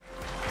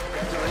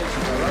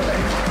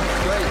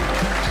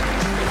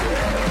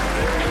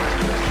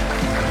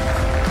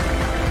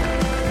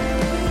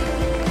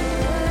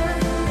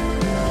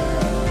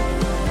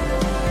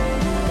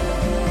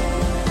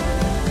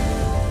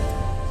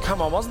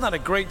on. Wasn't that a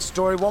great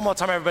story? One more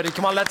time, everybody.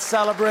 Come on, let's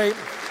celebrate.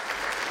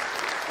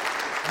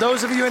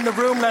 Those of you in the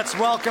room, let's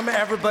welcome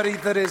everybody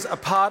that is a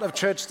part of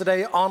church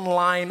today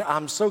online.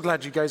 I'm so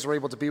glad you guys were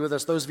able to be with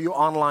us. Those of you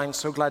online,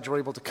 so glad you're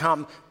able to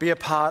come, be a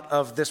part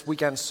of this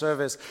weekend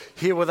service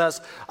here with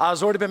us.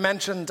 As already been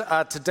mentioned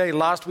today,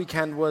 last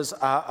weekend was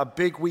a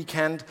big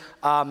weekend,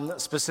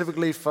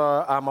 specifically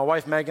for my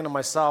wife Megan and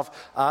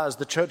myself, as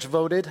the church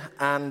voted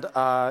and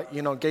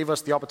gave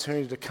us the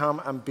opportunity to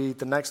come and be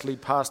the next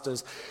lead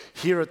pastors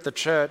here at the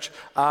church.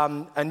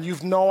 And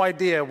you've no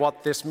idea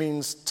what this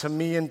means to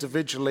me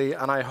individually,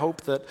 and I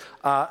hope that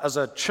as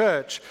a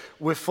church,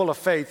 we're full of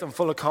faith and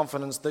full of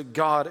confidence that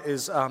God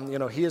is,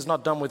 He is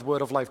not done with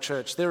Word of Life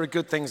Church. There are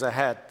good things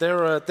ahead.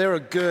 There are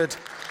good,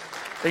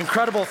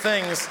 incredible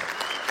things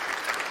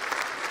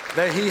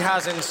that He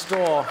has in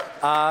store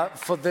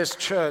for this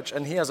church,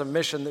 and He has a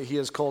mission that He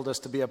has called us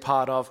to be a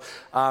part of.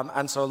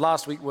 And so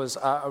last week was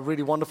a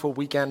really wonderful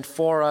weekend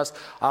for us.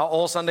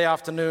 All Sunday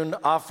afternoon,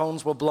 our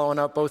phones were blowing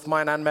up, both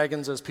mine and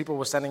Megan's, as people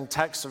were sending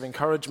texts of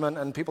encouragement,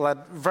 and people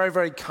had very,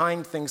 very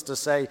kind things to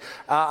say,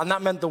 and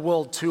that meant the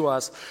world to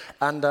us.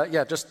 And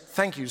just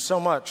thank you so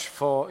much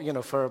for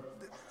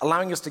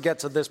allowing us to get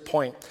to this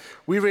point.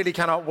 We really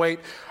cannot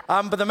wait.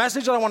 But the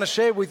message that I want to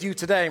share with you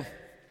today,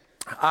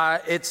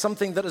 it's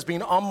something that has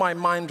been on my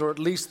mind, or at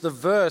least the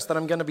verse that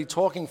I'm going to be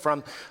talking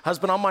from has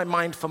been on my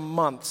mind for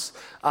months.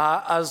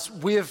 As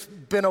we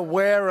have been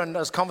aware, and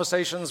as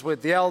conversations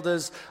with the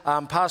elders,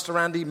 Pastor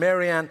Randy,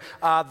 Marianne,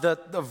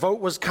 that the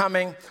vote was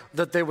coming,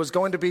 that there was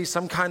going to be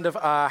some kind of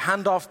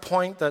handoff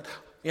point that,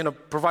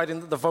 providing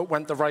that the vote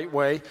went the right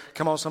way.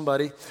 Come on,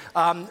 somebody.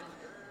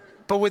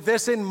 But with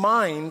this in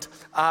mind,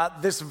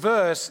 this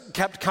verse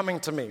kept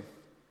coming to me.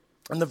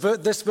 And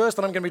this verse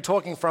that I'm going to be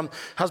talking from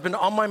has been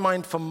on my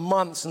mind for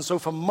months. And so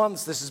for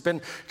months, this has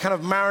been kind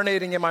of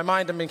marinating in my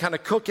mind and been kind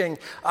of cooking,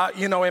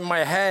 in my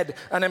head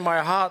and in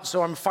my heart.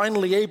 So I'm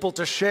finally able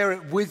to share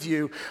it with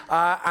you.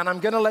 And I'm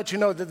going to let you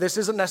know that this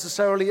isn't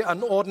necessarily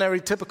an ordinary,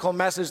 typical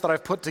message that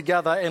I've put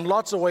together. In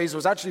lots of ways, it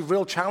was actually a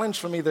real challenge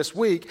for me this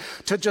week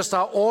to just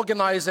start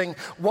organizing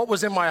what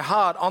was in my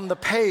heart on the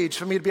page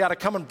for me to be able to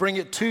come and bring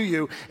it to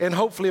you in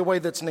hopefully a way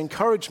that's an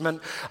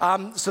encouragement.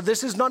 So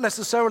this is not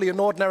necessarily an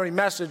ordinary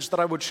message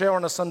that I would share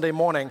on a Sunday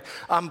morning,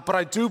 but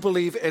I do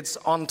believe it's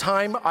on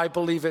time. I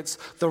believe it's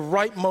the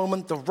right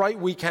moment, the right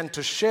weekend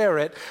to share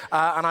it,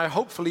 and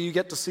hopefully you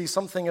get to see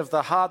something of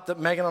the heart that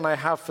Megan and I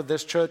have for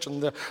this church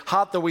and the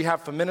heart that we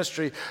have for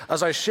ministry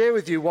as I share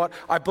with you what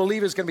I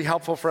believe is going to be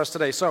helpful for us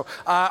today. So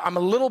I'm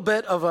a little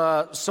bit of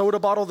a soda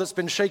bottle that's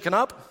been shaken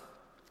up,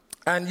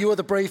 and you are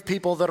the brave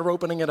people that are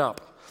opening it up.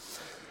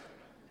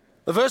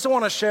 The verse I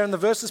want to share, and the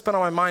verse that's been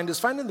on my mind, is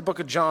found in the book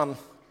of John,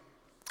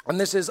 and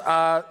this is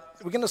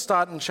we're going to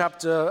start in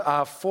chapter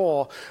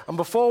 4. And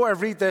before I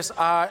read this,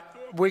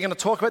 we're going to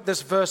talk about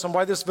this verse and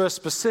why this verse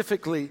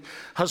specifically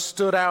has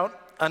stood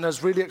out and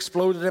has really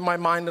exploded in my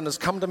mind and has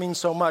come to mean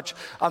so much.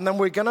 And then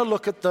we're going to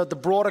look at the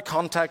broader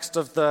context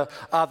of the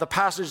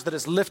passage that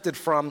it's lifted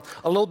from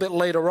a little bit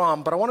later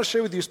on. But I want to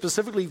share with you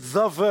specifically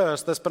the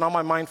verse that's been on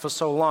my mind for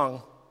so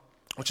long,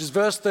 which is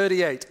verse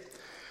 38.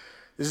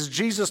 This is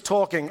Jesus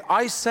talking.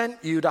 I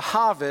sent you to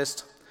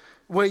harvest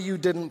where you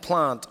didn't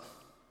plant.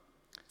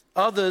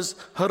 Others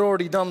had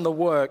already done the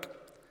work,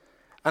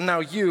 and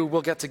now you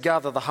will get to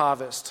gather the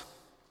harvest.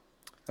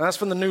 And that's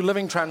from the New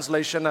Living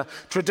Translation. A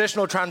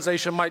traditional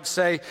translation might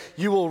say,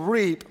 you will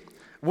reap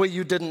where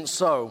you didn't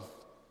sow.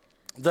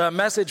 The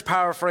Message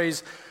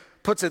paraphrase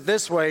puts it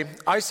this way: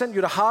 I sent you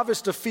to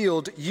harvest a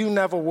field you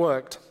never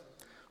worked.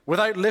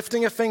 Without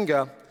lifting a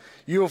finger,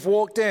 you have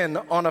walked in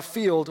on a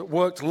field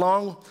worked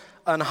long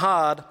and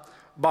hard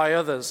by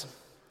others.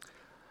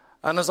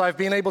 And as I've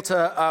been able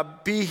to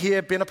be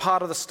here, been a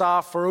part of the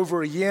staff for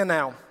over a year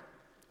now,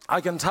 I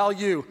can tell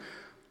you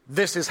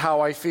this is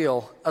how I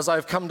feel as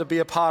I've come to be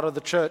a part of the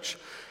church.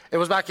 It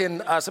was back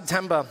in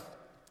September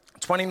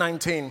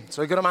 2019,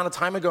 so a good amount of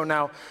time ago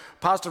now.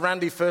 Pastor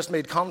Randy first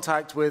made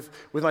contact with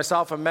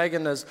myself and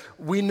Megan as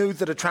we knew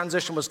that a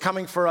transition was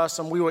coming for us,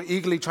 and we were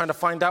eagerly trying to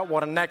find out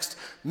what a next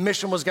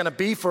mission was going to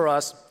be for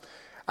us.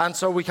 And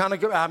so we kind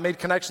of made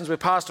connections with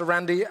Pastor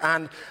Randy,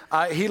 and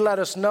he let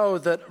us know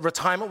that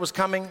retirement was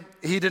coming.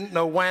 He didn't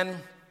know when.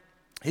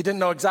 He didn't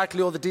know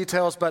exactly all the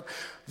details, but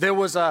there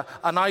was an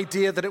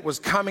idea that it was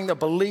coming, the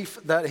belief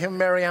that him and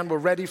Marianne were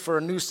ready for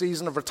a new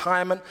season of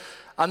retirement.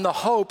 And the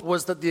hope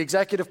was that the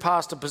executive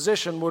pastor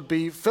position would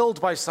be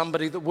filled by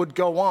somebody that would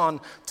go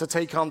on to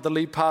take on the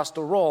lead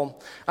pastor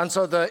role. And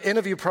so the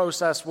interview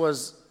process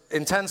was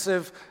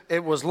intensive.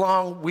 It was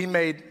long. We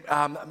made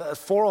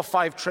 4 or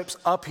 5 trips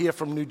up here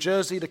from New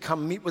Jersey to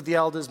come meet with the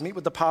elders, meet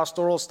with the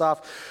pastoral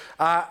staff.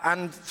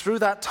 And through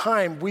that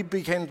time, we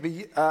became to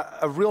be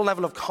a real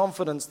level of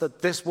confidence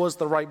that this was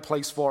the right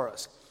place for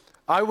us.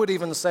 I would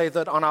even say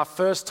that on our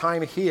first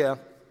time here,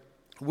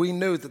 we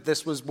knew that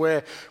this was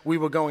where we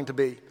were going to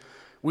be.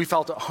 We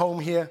felt at home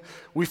here.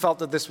 We felt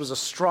that this was a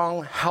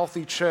strong,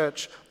 healthy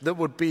church that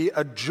would be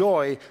a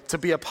joy to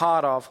be a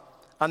part of.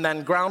 And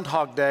then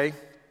Groundhog Day,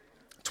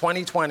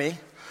 2020,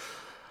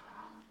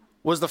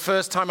 was the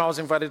first time I was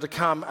invited to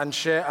come and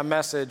share a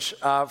message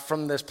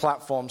from this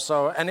platform.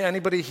 So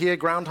anybody here,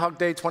 Groundhog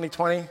Day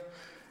 2020?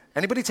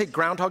 Anybody take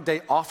Groundhog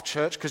Day off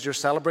church because you're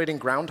celebrating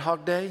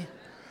Groundhog Day?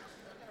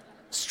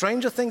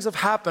 Stranger things have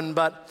happened,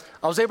 but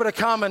I was able to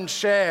come and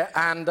share,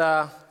 and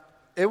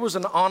it was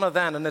an honor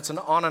then, and it's an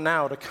honor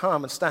now to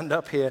come and stand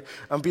up here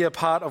and be a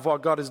part of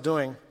what God is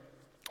doing.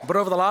 But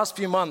over the last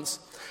few months,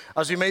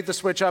 as we made the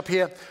switch up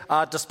here,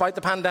 despite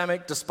the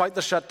pandemic, despite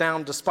the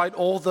shutdown, despite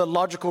all the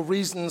logical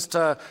reasons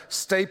to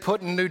stay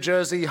put in New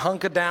Jersey,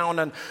 hunker down,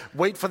 and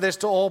wait for this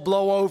to all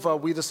blow over,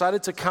 we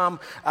decided to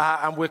come,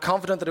 and we're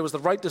confident that it was the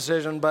right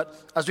decision. But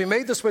as we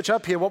made the switch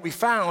up here, what we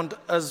found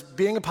as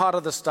being a part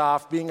of the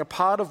staff, being a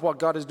part of what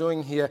God is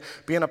doing here,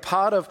 being a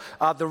part of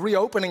the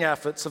reopening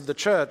efforts of the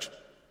church,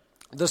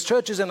 this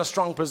church is in a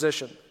strong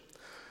position.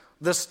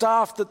 The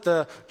staff that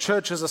the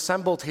church has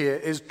assembled here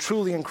is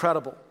truly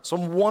incredible.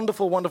 Some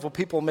wonderful, wonderful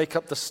people make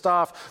up the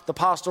staff, the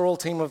pastoral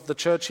team of the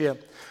church here.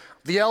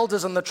 The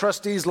elders and the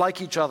trustees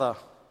like each other.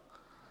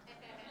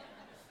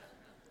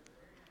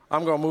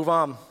 I'm going to move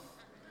on.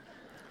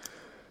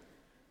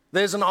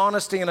 There's an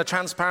honesty and a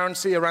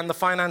transparency around the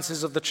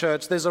finances of the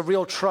church. There's a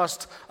real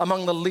trust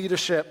among the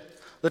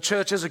leadership. The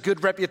church has a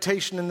good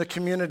reputation in the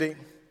community.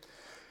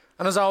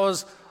 And as I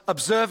was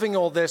observing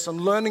all this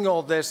and learning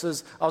all this,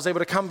 as I was able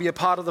to come be a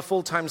part of the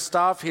full-time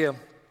staff here,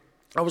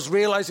 I was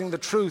realizing the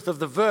truth of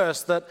the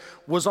verse that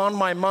was on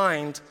my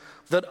mind,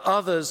 that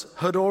others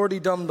had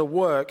already done the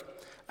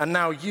work, and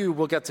now you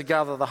will get to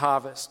gather the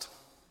harvest.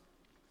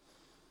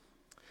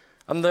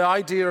 And the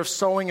idea of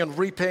sowing and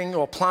reaping,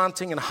 or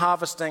planting and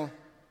harvesting,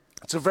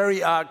 it's a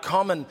very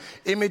common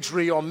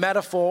imagery or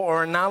metaphor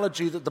or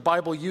analogy that the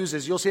Bible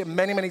uses. You'll see it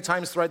many, many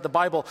times throughout the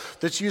Bible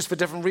that's used for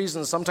different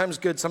reasons, sometimes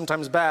good,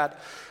 sometimes bad.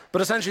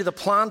 But essentially the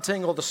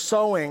planting or the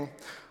sowing,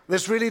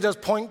 this really does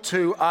point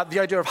to the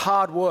idea of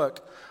hard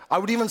work. I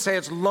would even say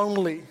it's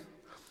lonely.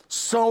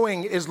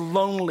 Sowing is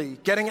lonely.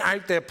 Getting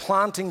out there,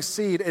 planting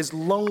seed is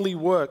lonely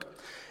work.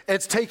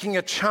 It's taking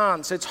a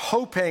chance. It's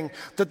hoping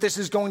that this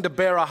is going to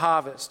bear a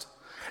harvest.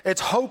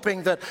 It's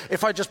hoping that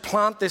if I just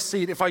plant this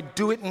seed, if I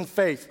do it in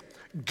faith,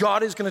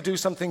 God is going to do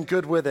something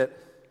good with it.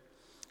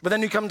 But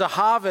then you come to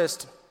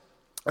harvest,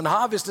 and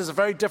harvest is a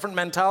very different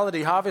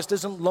mentality. Harvest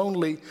isn't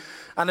lonely,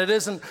 and it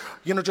isn't,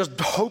 just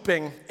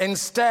hoping.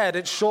 Instead,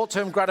 it's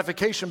short-term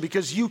gratification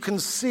because you can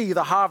see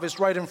the harvest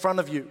right in front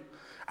of you,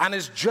 and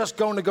it's just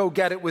going to go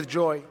get it with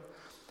joy.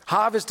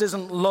 Harvest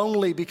isn't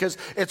lonely because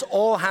it's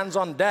all hands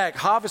on deck.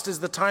 Harvest is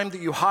the time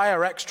that you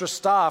hire extra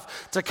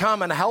staff to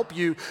come and help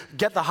you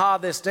get the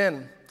harvest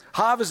in.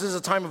 Harvest is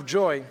a time of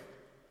joy.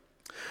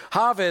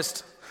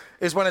 Harvest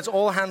is when it's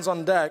all hands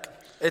on deck.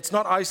 It's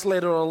not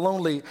isolated or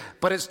lonely,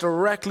 but it's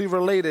directly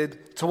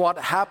related to what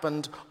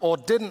happened or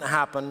didn't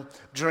happen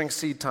during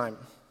seed time.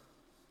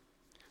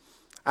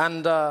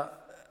 And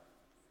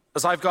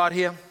as I've got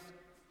here,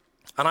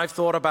 and I've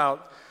thought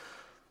about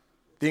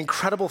the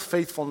incredible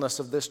faithfulness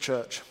of this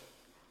church,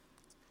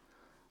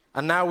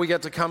 and now we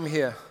get to come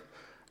here,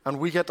 and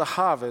we get to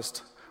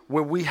harvest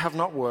where we have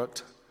not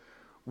worked,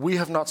 we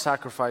have not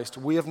sacrificed,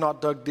 we have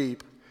not dug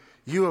deep.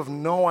 You have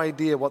no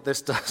idea what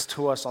this does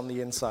to us on the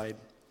inside.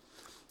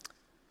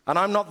 And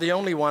I'm not the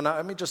only one.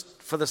 I mean,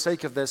 just for the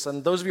sake of this,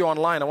 and those of you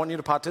online, I want you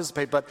to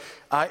participate, but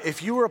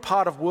if you were a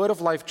part of Word of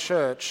Life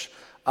Church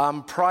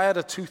prior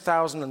to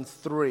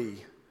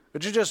 2003,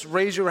 would you just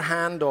raise your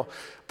hand? Or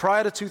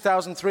prior to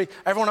 2003,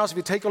 everyone else, if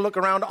you take a look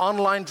around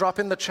online, drop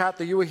in the chat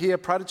that you were here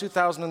prior to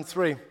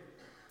 2003.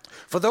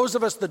 For those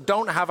of us that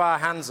don't have our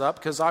hands up,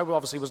 because I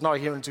obviously was not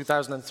here in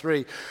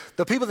 2003,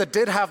 the people that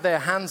did have their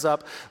hands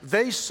up,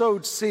 they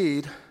sowed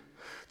seed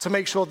to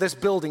make sure this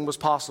building was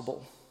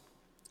possible.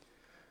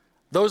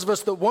 Those of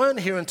us that weren't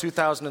here in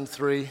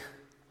 2003,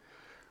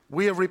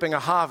 we are reaping a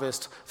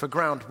harvest for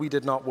ground we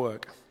did not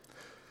work.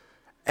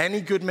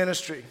 Any good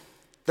ministry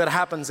that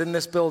happens in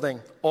this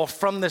building or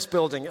from this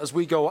building as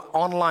we go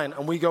online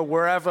and we go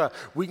wherever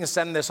we can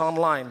send this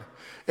online,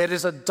 it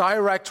is a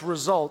direct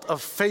result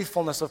of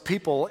faithfulness of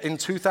people in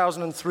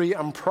 2003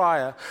 and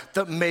prior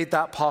that made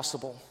that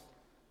possible.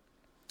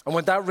 And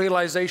with that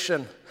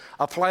realization,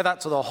 apply that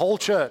to the whole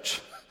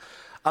church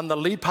and the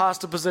lead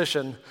pastor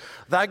position,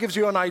 that gives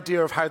you an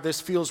idea of how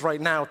this feels right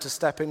now to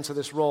step into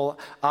this role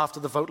after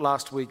the vote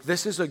last week.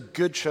 This is a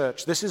good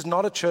church. This is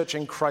not a church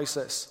in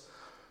crisis.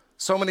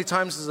 So many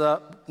times as a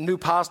new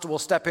pastor will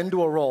step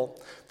into a role,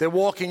 they're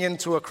walking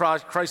into a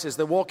crisis,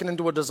 they're walking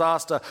into a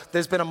disaster,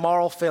 there's been a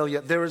moral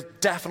failure. There has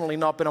definitely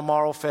not been a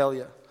moral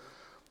failure.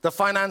 The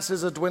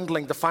finances are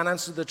dwindling, the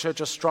finances of the church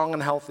are strong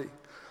and healthy.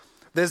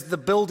 The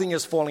building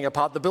is falling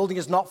apart, the building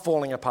is not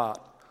falling apart.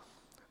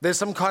 There's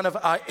some kind of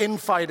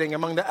infighting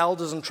among the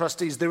elders and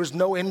trustees. There is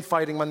no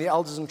infighting among the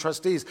elders and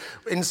trustees.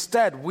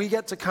 Instead, we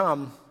get to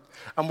come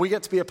and we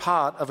get to be a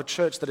part of a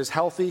church that is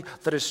healthy,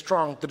 that is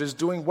strong, that is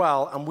doing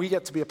well, and we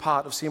get to be a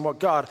part of seeing what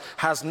God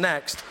has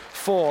next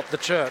for the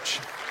church.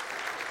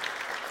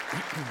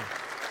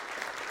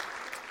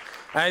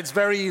 And it's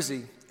very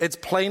easy. It's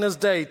plain as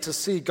day to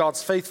see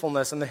God's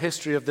faithfulness in the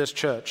history of this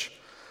church.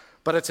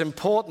 But it's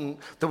important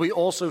that we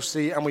also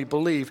see and we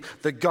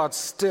believe that God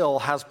still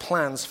has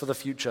plans for the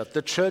future.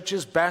 The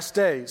church's best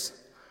days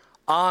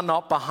are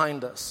not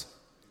behind us.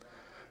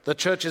 The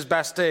church's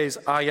best days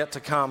are yet to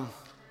come.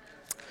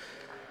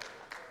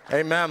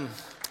 Amen.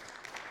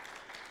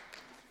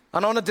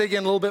 And I want to dig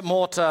in a little bit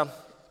more to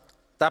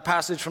that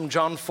passage from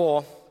John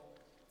 4.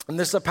 And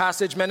this is a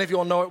passage, many of you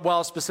will know it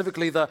well,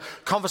 specifically the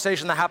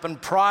conversation that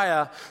happened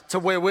prior to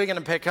where we're going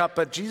to pick up.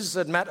 But Jesus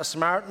had met a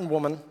Samaritan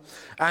woman,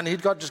 and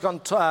he'd just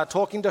gone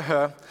talking to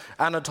her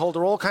and had told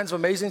her all kinds of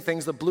amazing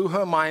things that blew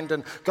her mind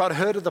and got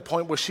her to the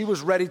point where she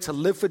was ready to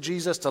live for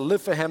Jesus, to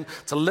live for him,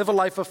 to live a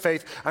life of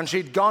faith. And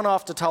she'd gone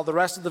off to tell the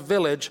rest of the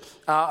village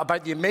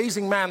about the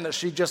amazing man that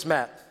she'd just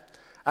met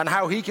and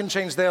how he can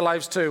change their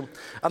lives too.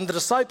 And the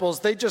disciples,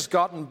 they'd just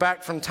gotten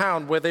back from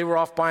town where they were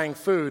off buying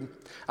food.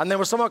 And they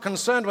were somewhat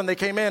concerned when they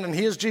came in, and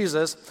here's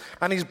Jesus,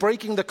 and he's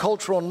breaking the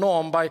cultural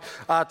norm by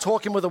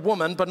talking with a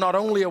woman, but not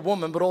only a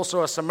woman, but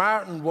also a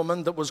Samaritan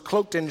woman that was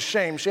cloaked in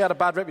shame. She had a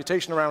bad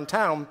reputation around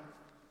town.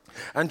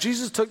 And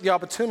Jesus took the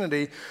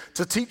opportunity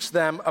to teach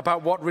them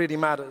about what really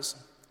matters.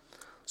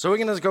 So we're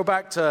going to go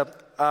back to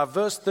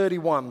verse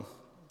 31.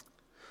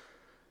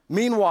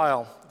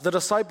 Meanwhile, the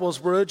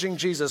disciples were urging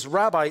Jesus,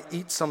 "Rabbi,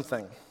 eat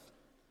something."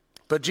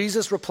 But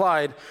Jesus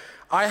replied,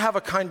 "I have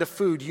a kind of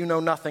food you know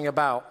nothing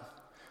about."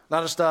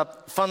 Now, just a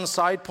fun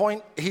side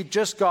point, he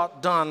just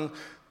got done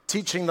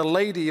teaching the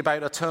lady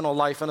about eternal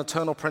life and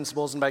eternal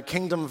principles and about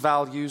kingdom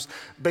values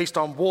based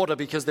on water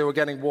because they were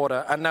getting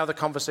water. And now the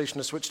conversation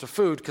has switched to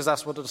food because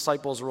that's what the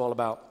disciples are all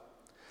about.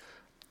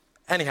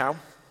 Anyhow,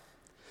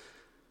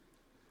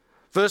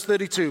 verse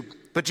 32,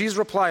 but Jesus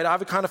replied, "I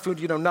have a kind of food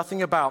you know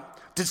nothing about.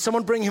 Did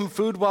someone bring him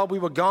food while we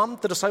were gone?"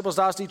 The disciples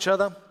asked each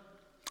other.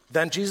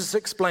 Then Jesus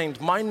explained,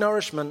 "My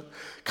nourishment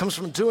comes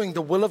from doing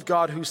the will of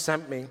God who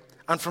sent me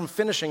and from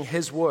finishing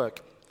his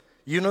work.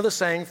 You know the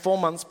saying, 4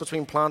 months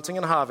between planting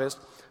and harvest.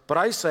 But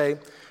I say,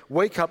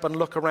 wake up and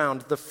look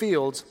around. The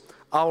fields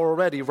are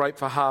already ripe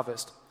for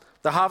harvest.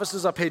 The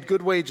harvesters are paid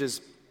good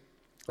wages,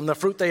 and the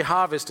fruit they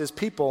harvest is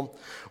people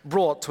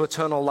brought to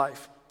eternal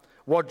life.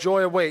 What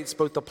joy awaits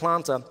both the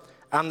planter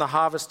and the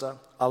harvester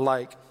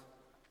alike."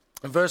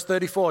 In verse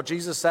 34,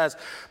 Jesus says,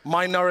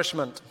 "My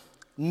nourishment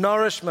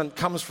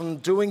comes from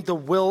doing the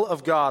will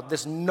of God."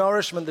 This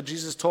nourishment that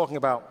Jesus is talking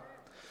about.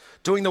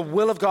 Doing the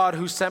will of God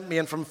who sent me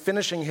and from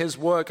finishing his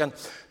work. And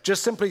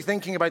just simply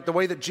thinking about the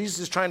way that Jesus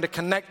is trying to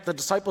connect the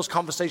disciples'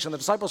 conversation, the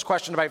disciples'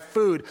 question about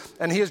food.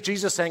 And here's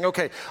Jesus saying,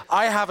 okay,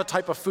 I have a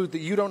type of food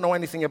that you don't know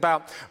anything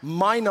about.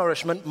 My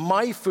nourishment,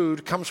 my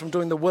food comes from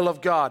doing the will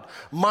of God.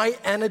 My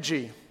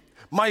energy,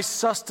 my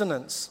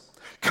sustenance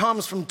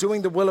comes from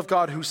doing the will of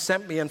God who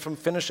sent me and from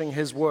finishing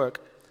his work.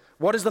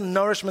 What is the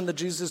nourishment that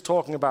Jesus is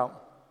talking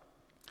about?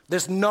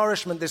 This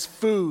nourishment, this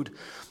food,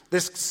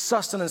 this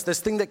sustenance,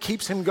 this thing that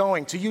keeps him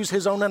going. To use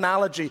his own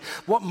analogy,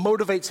 what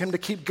motivates him to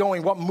keep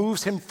going, what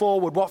moves him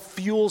forward, what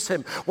fuels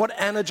him, what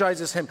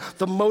energizes him,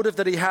 the motive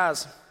that he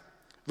has.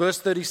 Verse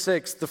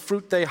 36, the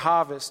fruit they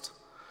harvest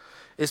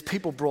is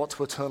people brought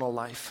to eternal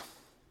life.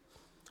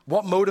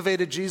 What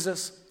motivated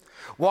Jesus?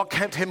 What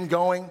kept him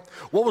going?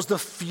 What was the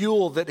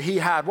fuel that he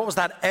had? What was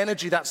that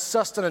energy, that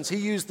sustenance? He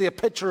used the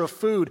picture of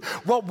food.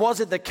 What was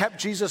it that kept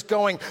Jesus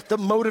going, that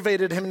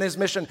motivated him in his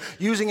mission?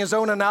 Using his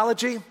own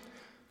analogy,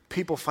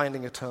 people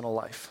finding eternal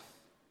life.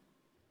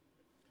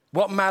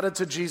 What mattered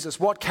to Jesus?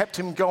 What kept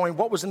him going?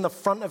 What was in the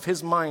front of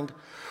his mind?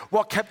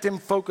 What kept him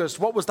focused?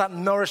 What was that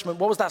nourishment?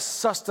 What was that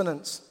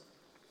sustenance?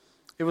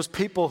 It was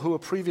people who were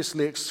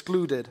previously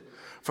excluded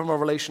from a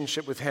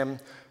relationship with him,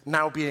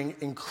 now being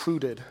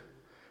included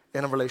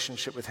in a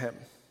relationship with him.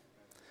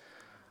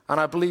 And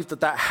I believe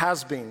that that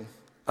has been,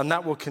 and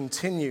that will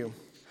continue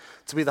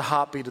to be the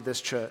heartbeat of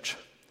this church.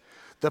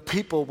 The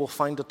people will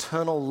find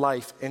eternal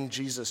life in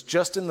Jesus.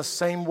 Just in the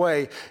same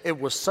way it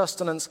was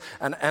sustenance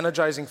and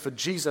energizing for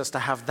Jesus to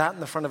have that in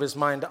the front of his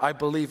mind, I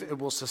believe it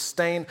will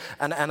sustain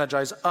and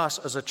energize us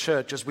as a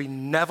church as we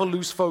never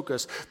lose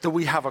focus that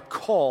we have a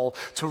call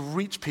to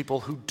reach people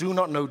who do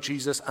not know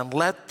Jesus and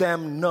let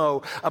them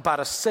know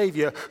about a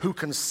Savior who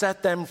can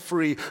set them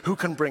free, who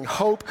can bring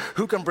hope,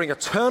 who can bring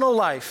eternal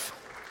life,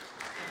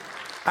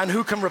 and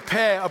who can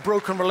repair a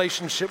broken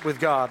relationship with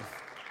God.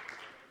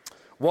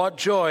 What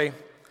joy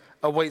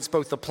awaits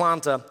both the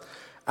planter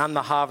and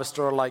the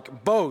harvester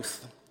alike.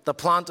 Both the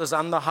planters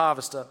and the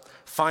harvester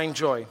find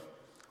joy.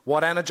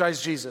 What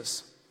energized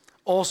Jesus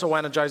also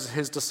energizes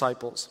his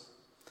disciples.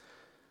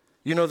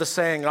 You know the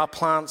saying,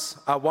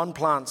 one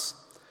plants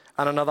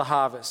and another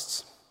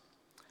harvests.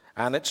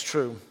 And it's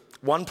true.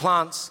 One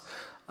plants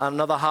and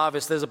another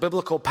harvest. There's a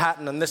biblical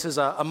pattern, and this is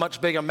a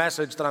much bigger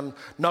message that I'm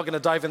not going to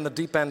dive in the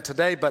deep end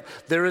today, but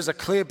there is a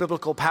clear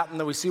biblical pattern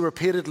that we see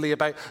repeatedly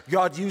about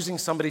God using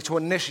somebody to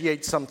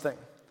initiate something,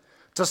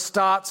 to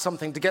start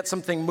something, to get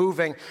something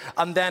moving,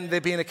 and then there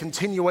being a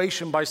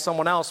continuation by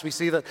someone else. We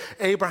see that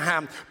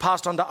Abraham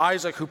passed on to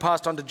Isaac, who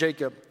passed on to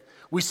Jacob.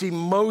 We see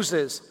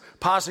Moses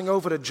passing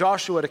over to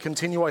Joshua to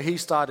continue what he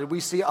started. We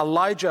see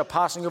Elijah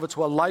passing over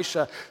to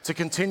Elisha to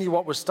continue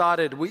what was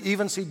started. We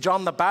even see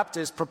John the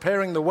Baptist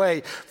preparing the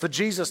way for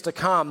Jesus to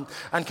come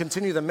and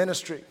continue the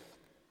ministry.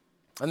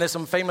 And there's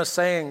some famous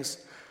sayings.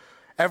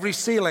 Every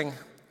ceiling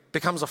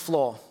becomes a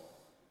floor.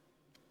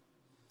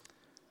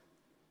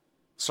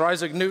 Sir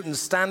Isaac Newton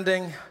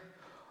standing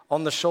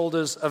on the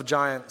shoulders of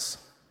giants.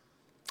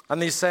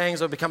 And these sayings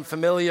have become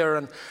familiar,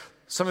 and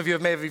some of you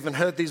may have even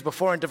heard these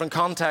before in different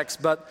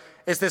contexts, but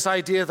it's this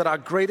idea that our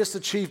greatest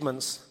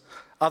achievements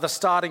are the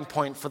starting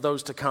point for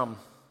those to come.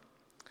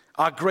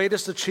 Our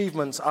greatest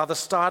achievements are the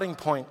starting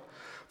point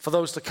for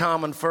those to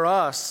come. And for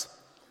us,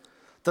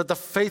 that the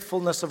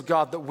faithfulness of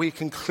God that we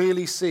can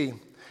clearly see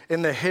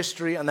in the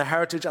history and the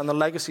heritage and the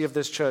legacy of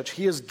this church,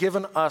 He has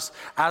given us,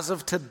 as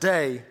of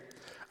today,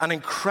 an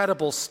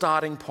incredible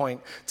starting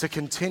point to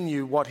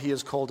continue what He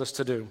has called us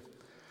to do.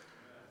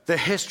 The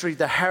history,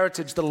 the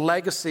heritage, the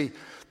legacy,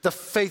 the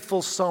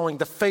faithful sowing,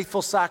 the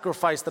faithful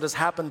sacrifice that has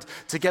happened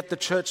to get the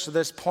church to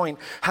this point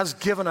has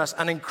given us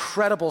an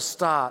incredible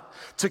start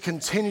to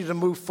continue to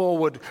move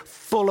forward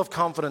full of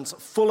confidence,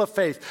 full of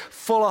faith,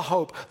 full of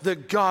hope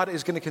that God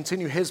is going to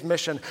continue His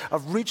mission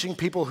of reaching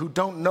people who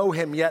don't know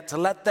Him yet, to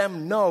let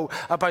them know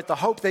about the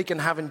hope they can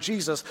have in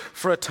Jesus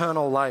for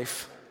eternal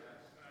life.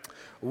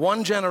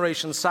 One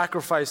generation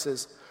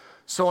sacrifices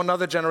so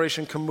another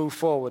generation can move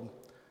forward.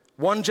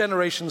 One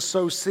generation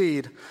sows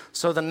seed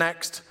so the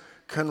next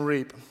can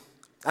reap.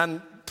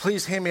 And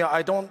please hear me,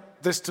 I don't want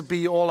this to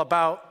be all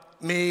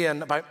about me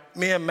and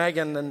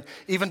Megan and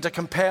even to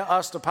compare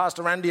us to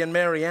Pastor Randy and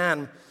Mary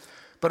Ann,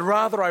 but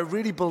rather I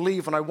really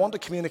believe and I want to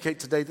communicate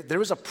today that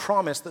there is a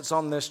promise that's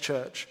on this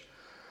church.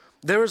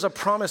 There is a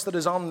promise that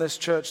is on this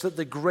church that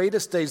the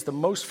greatest days, the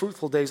most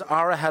fruitful days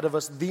are ahead of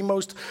us, the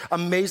most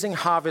amazing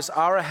harvests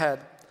are ahead,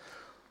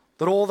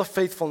 that all the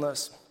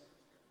faithfulness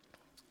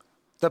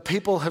that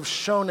people have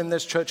shown in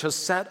this church has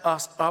set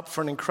us up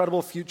for an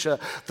incredible future,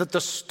 that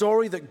the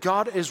story that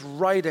God is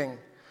writing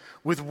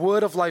with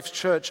Word of Life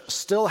Church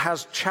still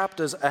has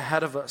chapters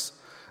ahead of us.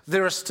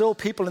 There are still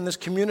people in this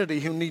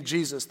community who need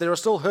Jesus. There are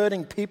still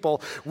hurting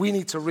people we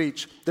need to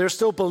reach. There are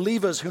still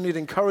believers who need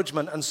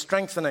encouragement and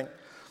strengthening.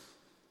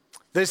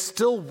 There's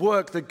still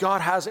work that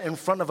God has in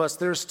front of us.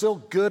 There's still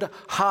good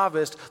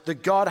harvest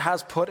that God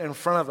has put in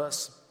front of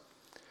us.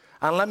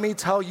 And let me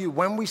tell you,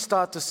 when we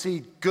start to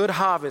see good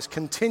harvest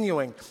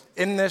continuing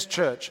in this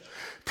church,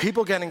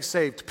 people getting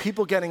saved,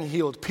 people getting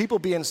healed, people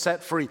being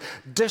set free,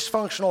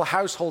 dysfunctional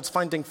households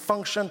finding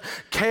function,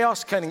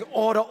 chaos getting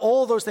order,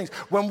 all those things.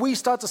 When we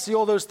start to see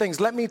all those things,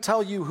 let me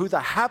tell you who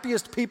the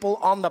happiest people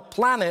on the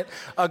planet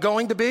are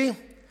going to be.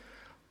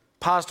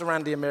 Pastor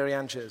Randy and Mary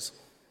Ann Chiz.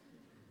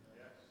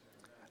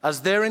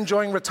 As they're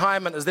enjoying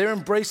retirement, as they're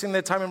embracing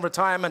their time in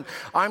retirement,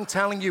 I'm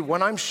telling you,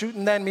 when I'm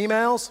shooting them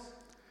emails,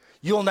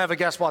 you'll never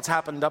guess what's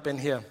happened up in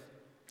here.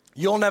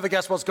 You'll never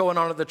guess what's going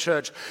on at the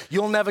church.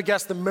 You'll never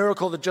guess the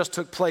miracle that just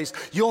took place.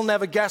 You'll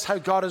never guess how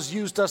God has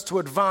used us to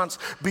advance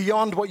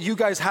beyond what you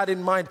guys had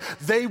in mind.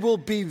 They will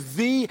be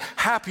the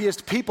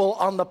happiest people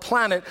on the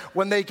planet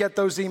when they get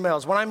those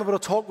emails. When I'm able to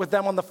talk with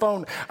them on the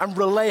phone and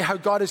relay how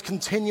God is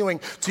continuing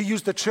to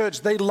use the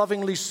church they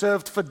lovingly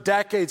served for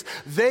decades,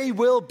 they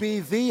will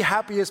be the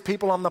happiest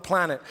people on the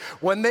planet.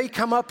 When they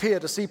come up here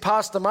to see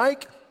Pastor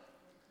Mike,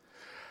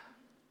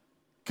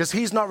 because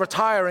he's not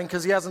retiring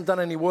because he hasn't done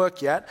any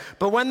work yet.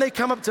 But when they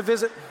come up to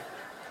visit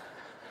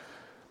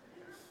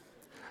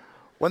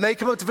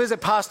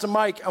Pastor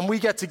Mike and we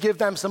get to give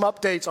them some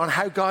updates on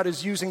how God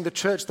is using the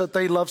church that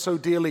they love so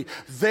dearly,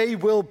 they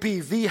will be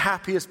the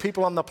happiest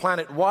people on the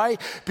planet. Why?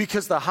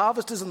 Because the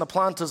harvesters and the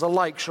planters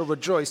alike shall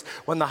rejoice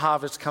when the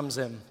harvest comes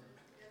in.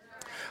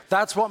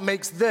 That's what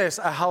makes this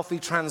a healthy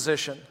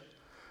transition.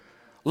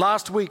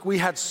 Last week, we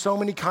had so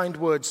many kind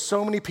words.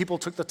 So many people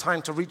took the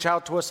time to reach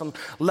out to us and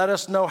let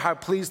us know how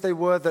pleased they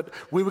were that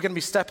we were going to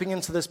be stepping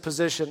into this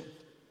position.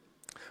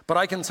 But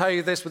I can tell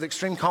you this with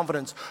extreme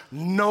confidence.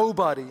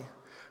 Nobody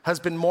has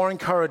been more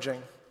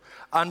encouraging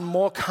and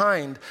more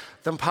kind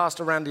than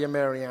Pastor Randy and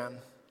Mary Ann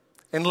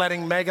in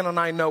letting Megan and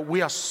I know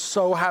we are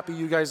so happy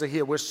you guys are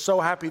here. We're so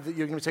happy that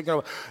you're going to be taking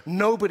over.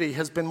 Nobody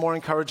has been more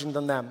encouraging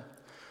than them.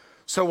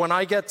 So when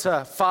I get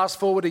to fast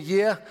forward a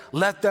year,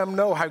 let them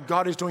know how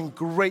God is doing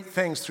great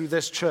things through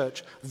this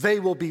church.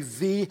 They will be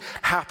the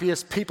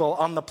happiest people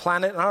on the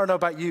planet. And I don't know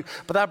about you,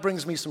 but that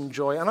brings me some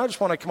joy. And I just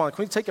want to, come on,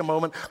 can we take a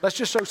moment? Let's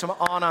just show some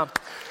honor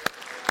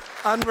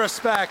and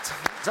respect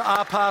to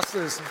our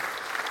pastors.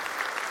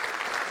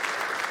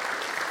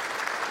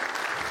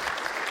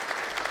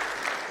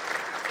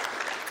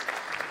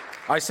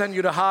 I sent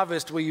you to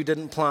harvest where you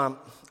didn't plant.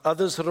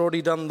 Others had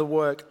already done the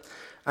work,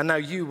 and now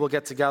you will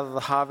get to gather the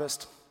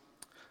harvest.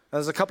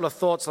 There's a couple of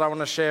thoughts that I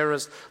want to share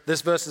as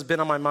this verse has been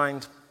on my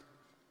mind.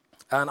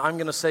 And I'm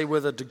going to say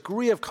with a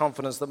degree of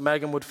confidence that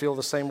Megan would feel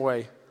the same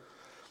way.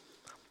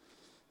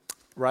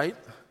 Right?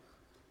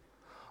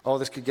 Oh,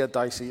 this could get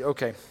dicey.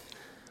 Okay.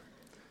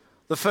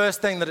 The first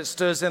thing that it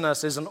stirs in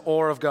us is an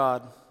awe of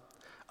God.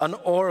 An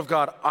awe of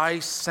God. I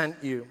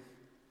sent you.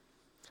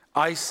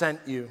 I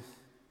sent you.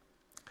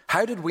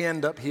 How did we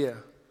end up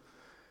here?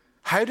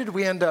 How did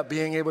we end up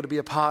being able to be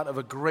a part of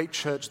a great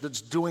church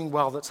that's doing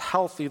well, that's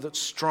healthy, that's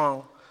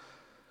strong?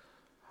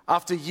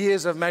 After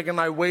years of Megan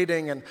and I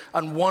waiting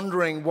and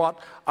wondering what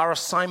our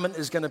assignment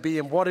is going to be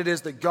and what it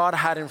is that God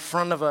had in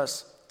front of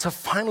us, to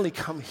finally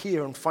come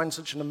here and find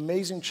such an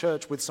amazing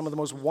church with some of the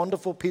most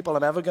wonderful people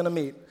I'm ever going to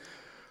meet.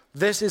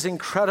 This is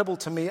incredible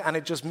to me, and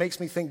it just makes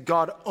me think,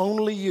 God,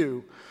 only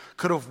you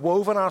could have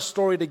woven our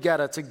story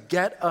together to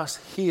get us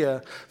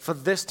here for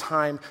this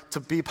time, to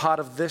be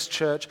part of this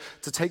church,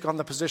 to take on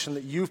the position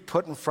that you've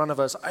put in front of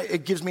us.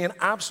 It gives me an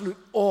absolute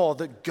awe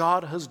that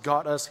God has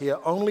got us here.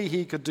 Only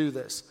He could do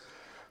this.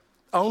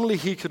 Only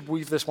He could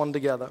weave this one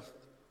together.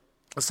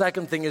 The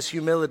second thing is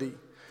humility.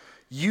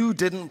 You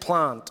didn't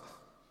plant.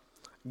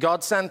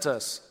 God sent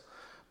us,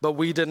 but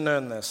we didn't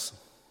earn this.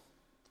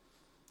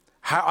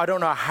 I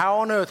don't know how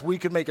on earth we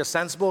could make a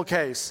sensible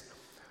case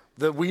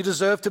that we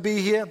deserve to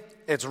be here.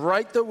 It's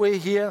right that we're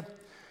here.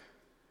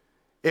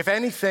 If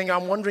anything,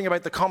 I'm wondering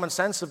about the common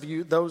sense of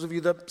you, those of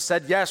you that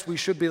said, yes, we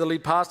should be the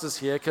lead pastors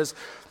here, because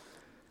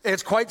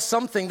it's quite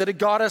something that it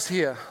got us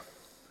here.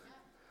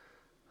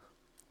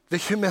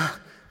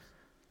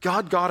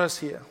 God got us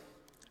here.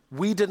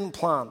 We didn't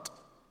plant.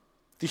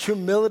 The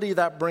humility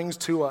that brings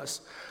to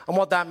us. And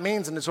what that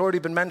means, and it's already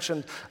been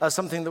mentioned as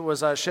something that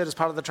was shared as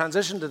part of the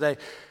transition today,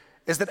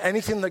 is that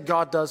anything that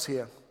God does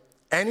here,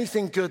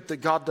 anything good that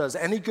God does,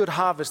 any good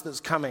harvest that's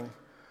coming,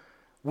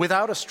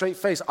 without a straight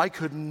face, I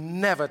could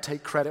never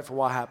take credit for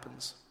what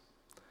happens.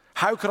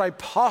 How could I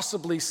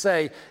possibly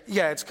say,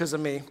 yeah, it's because of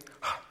me?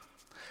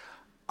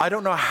 I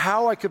don't know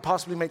how I could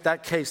possibly make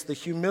that case. The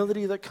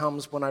humility that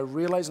comes when I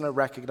realize and I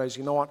recognize,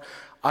 you know what?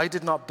 I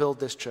did not build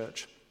this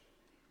church.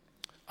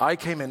 I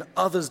came in,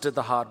 others did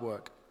the hard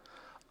work.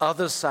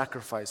 Others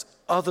sacrificed,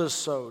 others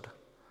sowed.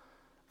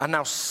 And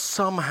now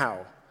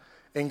somehow,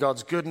 in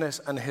God's goodness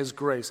and His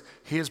grace,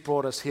 He has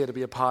brought us here to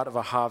be a part of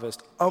a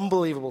harvest.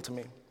 Unbelievable to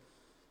me.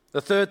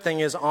 The third thing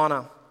is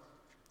honor.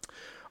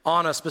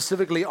 Honor,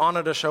 specifically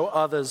honor to show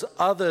others.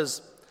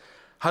 Others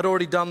had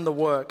already done the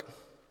work.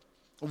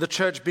 The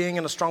church being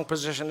in a strong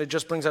position, it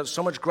just brings out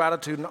so much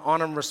gratitude and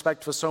honor and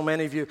respect for so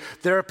many of you.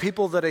 There are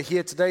people that are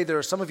here today, there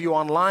are some of you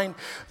online,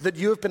 that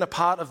you have been a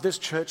part of this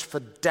church for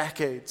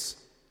decades.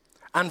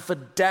 And for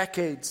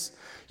decades,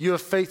 you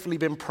have faithfully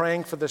been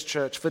praying for this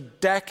church. For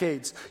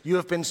decades, you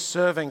have been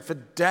serving. For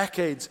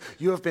decades,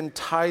 you have been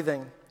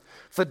tithing.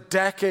 For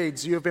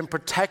decades, you have been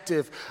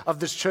protective of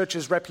this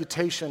church's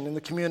reputation in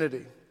the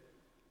community.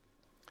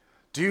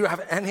 Do you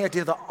have any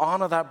idea the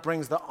honor that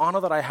brings, the honor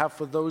that I have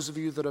for those of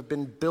you that have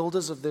been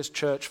builders of this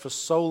church for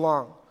so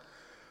long?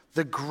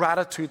 The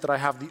gratitude that I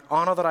have, the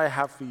honor that I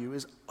have for you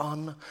is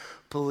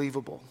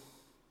unbelievable.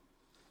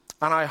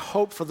 And I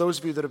hope for those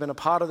of you that have been a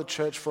part of the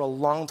church for a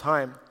long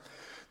time,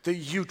 that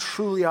you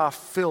truly are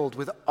filled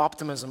with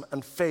optimism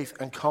and faith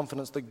and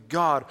confidence that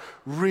God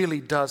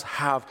really does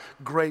have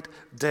great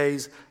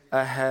days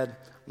ahead.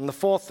 And the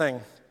fourth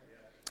thing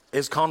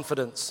is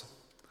confidence.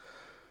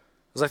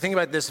 As I think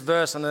about this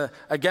verse, and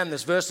again,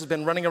 this verse has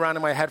been running around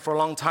in my head for a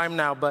long time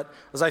now, but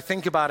as I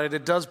think about it,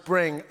 it does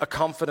bring a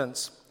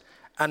confidence.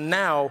 And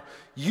now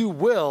you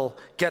will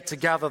get to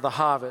gather the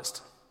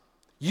harvest.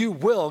 You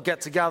will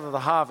get to gather the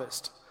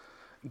harvest.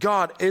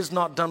 God is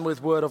not done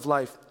with Word of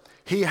Life.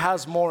 He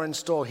has more in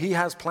store. He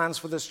has plans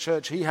for this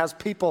church. He has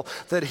people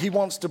that He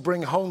wants to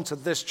bring home to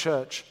this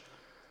church.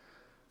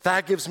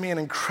 That gives me an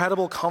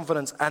incredible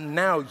confidence. And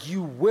now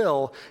you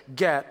will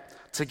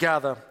get to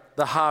gather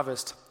the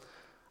harvest.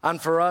 And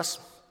for us,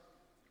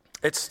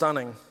 it's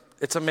stunning.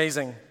 It's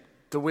amazing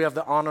that we have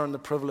the honor and the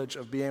privilege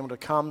of being able to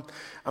come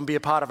and be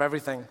a part of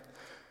everything.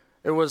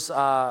 It was,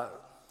 trying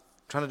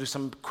to do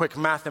some quick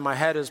math in my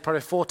head, it was probably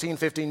 14,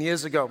 15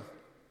 years ago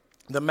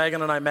that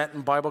Megan and I met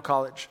in Bible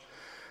college.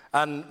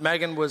 And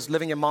Megan was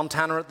living in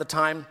Montana at the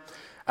time,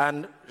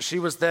 and she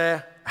was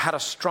there, had a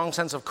strong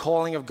sense of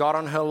calling of God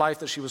on her life,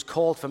 that she was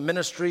called for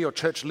ministry or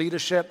church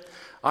leadership.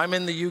 I'm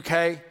in the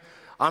UK.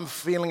 I'm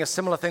feeling a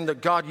similar thing,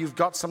 that God, you've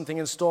got something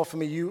in store for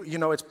me. You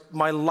know, it's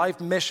my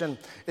life mission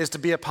is to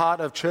be a part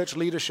of church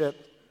leadership.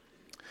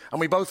 And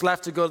we both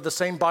left to go to the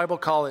same Bible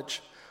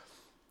college.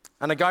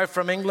 And a guy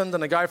from England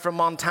and a guy from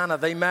Montana,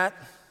 they met,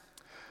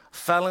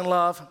 fell in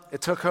love. It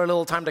took her a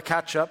little time to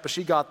catch up, but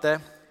she got there.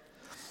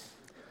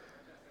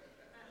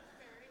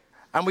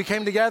 And we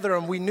came together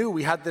and we knew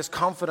we had this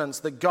confidence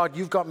that God,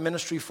 you've got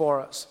ministry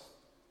for us.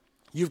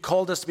 You've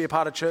called us to be a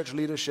part of church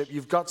leadership.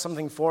 You've got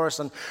something for us.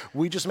 And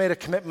we just made a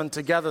commitment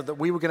together that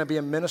we were going to be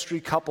a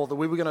ministry couple, that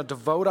we were going to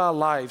devote our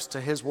lives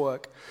to His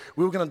work.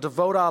 We were going to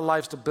devote our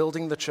lives to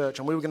building the church.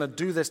 And we were going to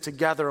do this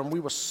together. And we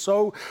were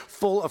so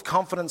full of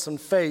confidence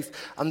and faith.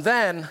 And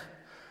then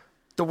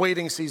the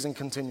waiting season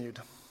continued.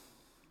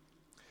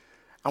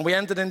 And we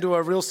entered into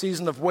a real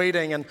season of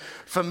waiting. And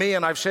for me,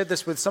 and I've shared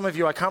this with some of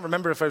you, I can't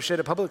remember if I've shared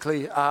it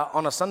publicly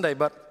on a Sunday,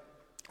 but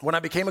when I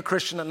became a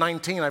Christian at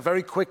 19, I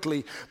very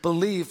quickly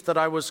believed that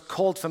I was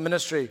called for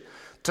ministry,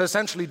 to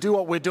essentially do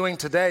what we're doing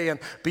today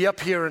and be up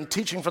here and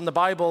teaching from the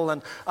Bible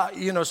and,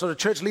 sort of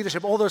church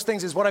leadership. All those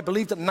things is what I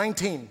believed at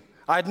 19.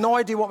 I had no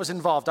idea what was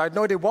involved. I had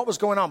no idea what was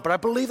going on, but I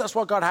believed that's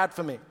what God had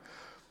for me.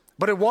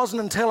 But it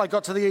wasn't until I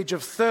got to the age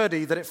of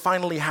 30 that it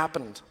finally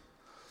happened.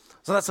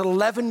 So that's an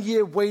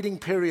 11-year waiting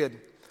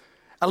period.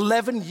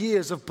 11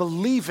 years of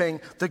believing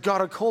that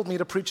God had called me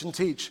to preach and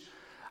teach.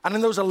 And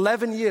in those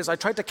 11 years, I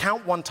tried to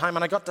count one time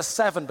and I got to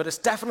 7, but it's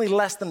definitely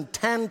less than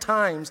 10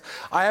 times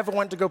I ever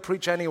went to go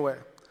preach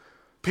anywhere.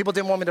 People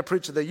didn't want me to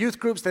preach at their youth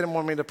groups. They didn't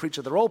want me to preach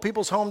at their old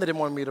people's home. They didn't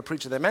want me to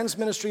preach at their men's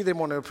ministry. They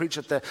didn't want me to preach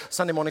at their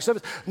Sunday morning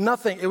service.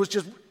 Nothing. It was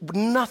just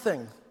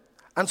nothing.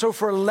 And so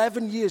for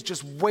 11 years,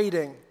 just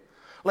waiting.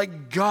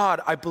 Like,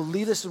 God, I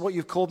believe this is what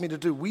you've called me to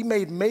do. We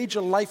made major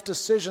life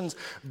decisions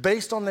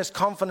based on this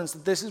confidence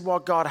that this is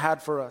what God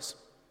had for us.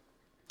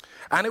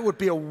 And it would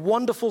be a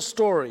wonderful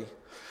story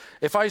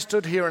if I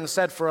stood here and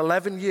said for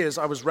 11 years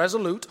I was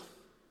resolute,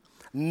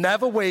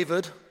 never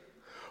wavered,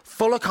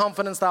 full of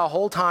confidence that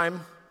whole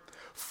time,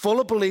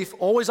 full of belief,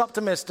 always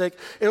optimistic.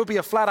 It would be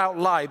a flat-out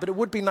lie, but it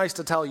would be nice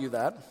to tell you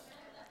that.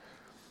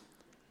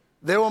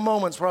 There were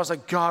moments where I was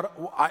like, God,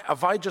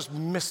 have I just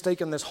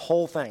mistaken this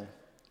whole thing?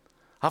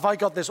 Have I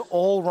got this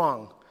all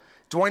wrong?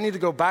 Do I need to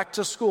go back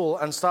to school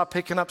and start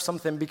picking up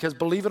something? Because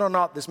believe it or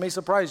not, this may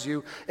surprise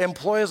you,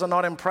 employers are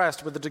not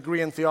impressed with a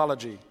degree in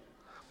theology.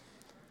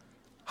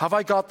 Have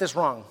I got this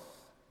wrong?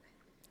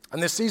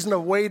 And this season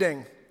of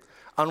waiting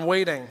and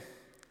waiting.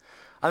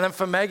 And then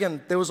for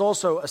Megan, there was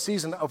also a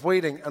season of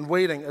waiting and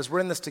waiting as we're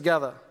in this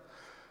together.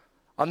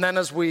 And then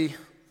as we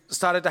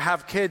started to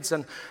have kids,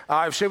 and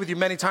I've shared with you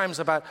many times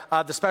about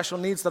the special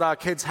needs that our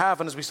kids have,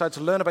 and as we started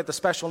to learn about the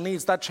special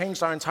needs, that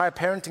changed our entire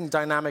parenting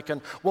dynamic and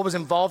what was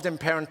involved in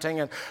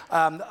parenting,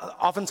 and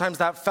oftentimes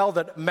that felt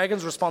that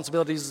Megan's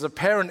responsibilities as a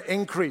parent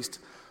increased.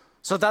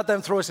 So that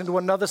then threw us into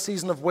another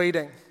season of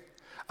waiting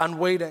and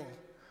waiting,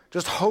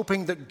 just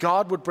hoping that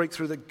God would break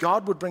through, that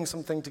God would bring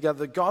something together,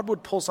 that God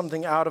would pull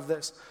something out of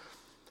this.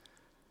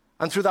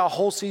 And through that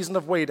whole season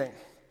of waiting,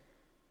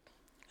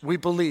 we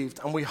believed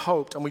and we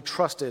hoped and we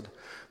trusted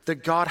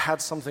that God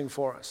had something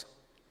for us.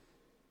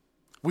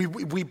 We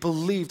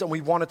believed and we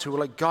wanted to. We're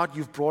like, God,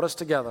 you've brought us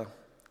together.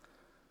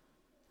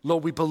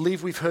 Lord, we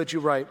believe we've heard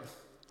you right.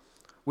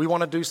 We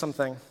want to do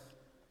something.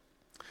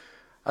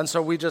 And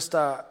so we just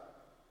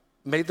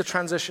made the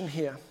transition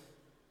here.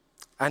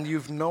 And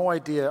you've no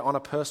idea on a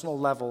personal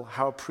level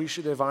how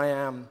appreciative I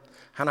am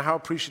and how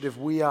appreciative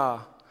we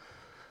are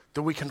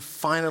that we can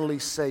finally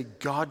say,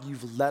 God,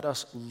 you've let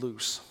us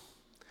loose.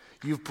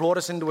 You've brought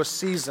us into a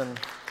season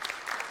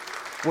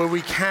where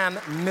we can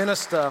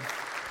minister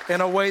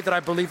in a way that I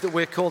believe that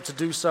we're called to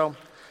do so.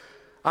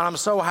 And I'm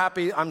so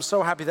happy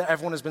that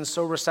everyone has been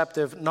so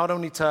receptive, not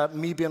only to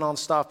me being on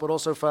staff, but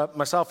also for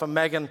myself and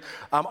Megan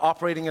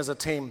operating as a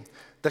team.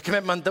 The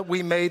commitment that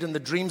we made and the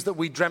dreams that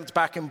we dreamt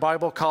back in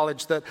Bible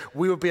college, that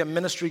we would be a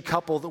ministry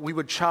couple, that we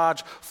would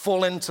charge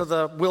full into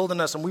the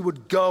wilderness and we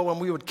would go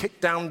and we would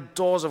kick down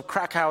doors of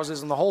crack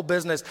houses and the whole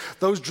business.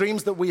 Those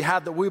dreams that we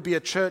had, that we would be a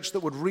church that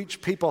would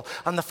reach people.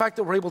 And the fact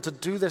that we're able to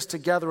do this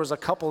together as a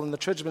couple, and the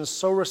church has been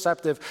so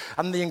receptive,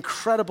 and the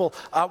incredible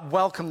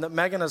welcome that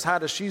Megan has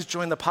had as she's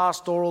joined the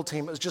pastoral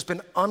team has just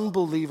been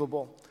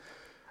unbelievable.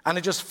 And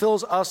it just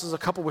fills us as a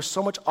couple with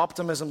so much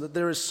optimism that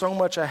there is so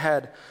much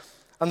ahead.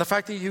 And the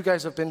fact that you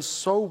guys have been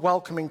so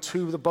welcoming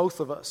to the both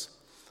of us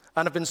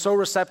and have been so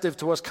receptive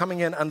to us coming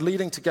in and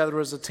leading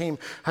together as a team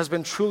has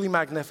been truly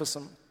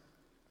magnificent.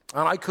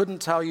 And I couldn't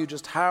tell you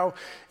just how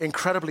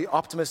incredibly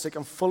optimistic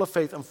and full of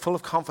faith and full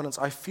of confidence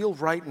I feel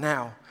right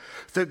now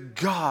that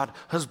God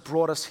has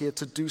brought us here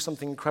to do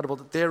something incredible,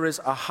 that there is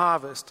a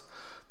harvest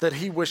that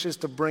he wishes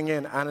to bring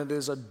in, and it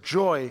is a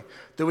joy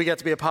that we get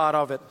to be a part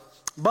of it.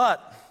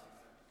 But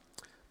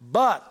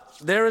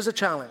there is a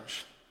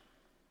challenge.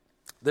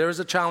 There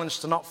is a challenge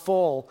to not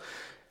fall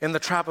in the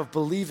trap of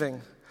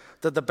believing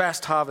that the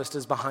best harvest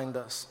is behind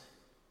us.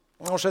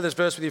 I'll share this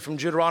verse with you from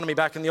Deuteronomy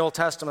back in the Old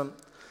Testament.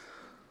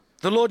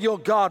 The Lord your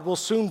God will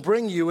soon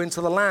bring you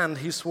into the land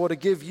he swore to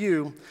give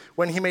you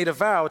when he made a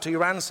vow to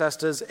your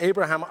ancestors,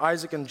 Abraham,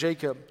 Isaac, and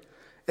Jacob.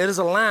 It is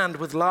a land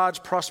with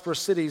large, prosperous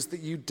cities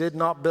that you did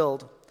not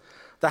build.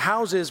 The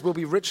houses will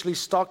be richly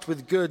stocked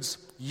with goods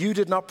you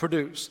did not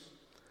produce.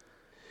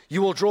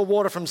 You will draw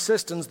water from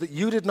cisterns that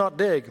you did not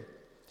dig.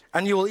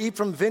 And you will eat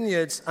from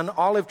vineyards and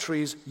olive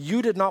trees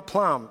you did not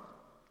plant.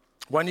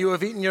 When you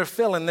have eaten your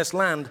fill in this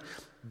land,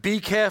 be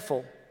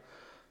careful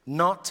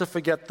not to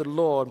forget the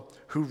Lord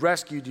who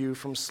rescued you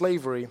from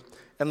slavery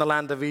in the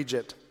land of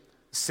Egypt.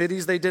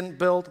 Cities they didn't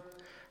build,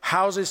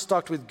 houses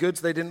stocked with goods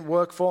they didn't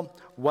work for,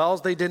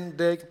 wells they didn't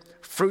dig,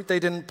 fruit they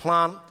didn't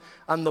plant,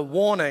 and the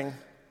warning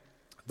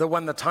that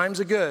when the times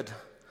are good,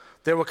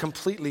 they will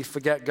completely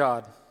forget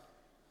God.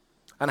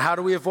 And how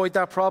do we avoid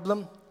that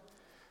problem?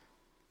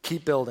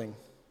 Keep building.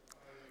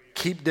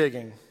 Keep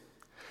digging,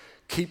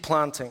 keep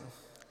planting.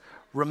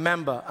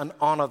 Remember and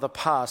honor the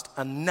past,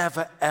 and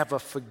never ever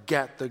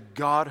forget the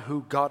God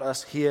who got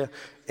us here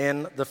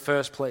in the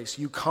first place.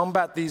 You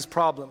combat these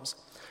problems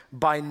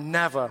by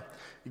never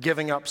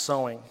giving up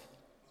sowing.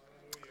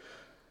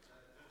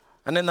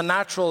 And in the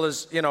natural,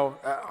 is,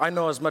 I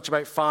know as much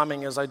about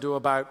farming as I do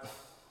about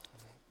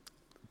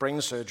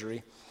brain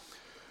surgery.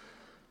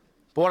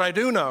 But what I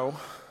do know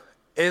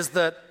is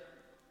that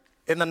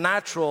in the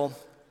natural,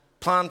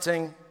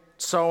 planting,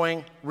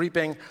 sowing,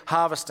 reaping,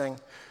 harvesting.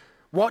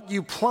 What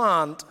you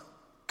plant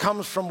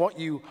comes from what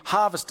you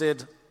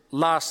harvested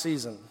last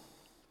season.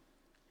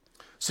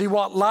 See,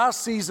 what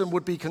last season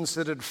would be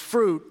considered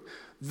fruit,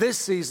 this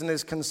season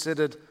is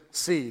considered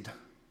seed.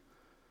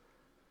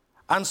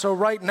 And so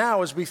right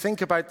now, as we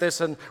think about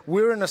this, and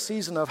we're in a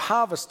season of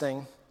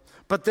harvesting,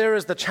 but there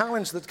is the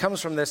challenge that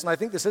comes from this, and I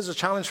think this is a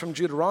challenge from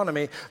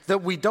Deuteronomy,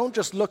 that we don't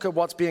just look at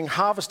what's being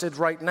harvested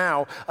right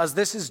now as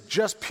this is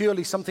just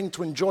purely something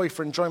to enjoy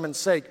for enjoyment's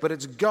sake, but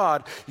it's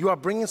God, you are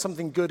bringing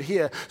something good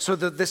here so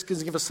that this can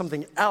give us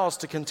something else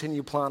to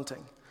continue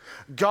planting.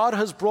 God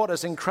has brought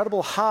us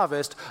incredible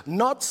harvest,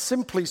 not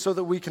simply so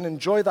that we can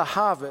enjoy the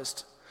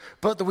harvest,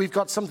 but that we've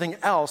got something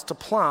else to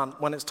plant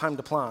when it's time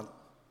to plant.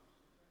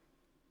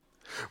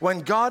 When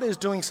God is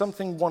doing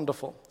something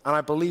wonderful, and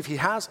I believe he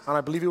has, and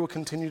I believe he will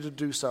continue to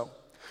do so,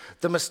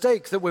 the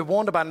mistake that we're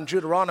warned about in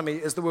Deuteronomy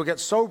is that we'll get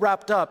so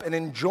wrapped up in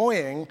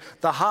enjoying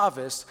the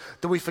harvest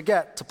that we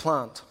forget to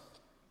plant.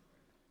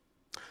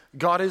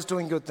 God is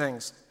doing good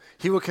things.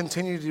 He will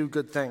continue to do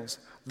good things.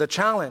 The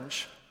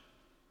challenge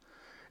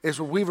is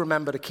when we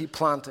remember to keep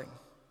planting,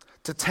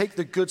 to take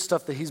the good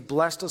stuff that he's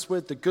blessed us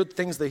with, the good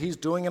things that he's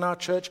doing in our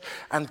church,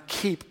 and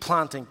keep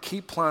planting,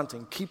 keep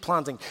planting, keep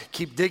planting,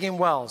 keep digging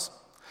wells,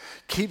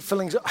 keep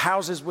filling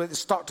houses with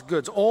stocked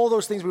goods. All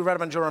those things we read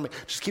about in Deuteronomy.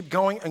 Just keep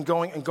going and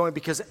going and going,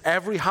 because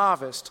every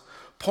harvest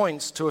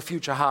points to a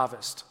future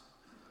harvest.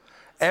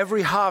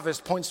 Every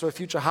harvest points to a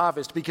future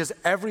harvest, because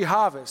every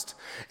harvest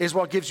is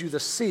what gives you the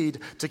seed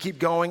to keep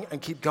going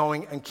and keep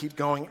going and keep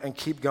going and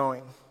keep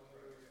going.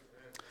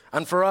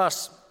 And for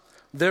us,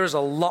 there is a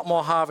lot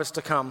more harvest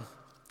to come.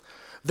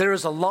 There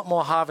is a lot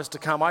more harvest to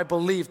come. I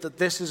believe that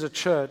this is a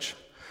church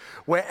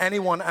where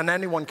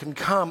anyone can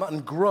come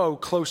and grow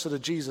closer to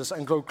Jesus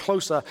and grow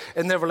closer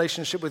in their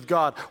relationship with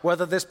God.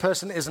 Whether this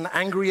person is an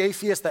angry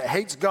atheist that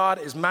hates God,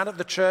 is mad at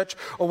the church,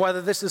 or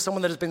whether this is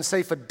someone that has been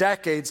saved for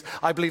decades,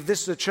 I believe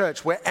this is a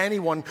church where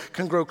anyone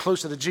can grow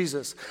closer to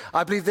Jesus.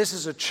 I believe this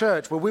is a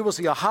church where we will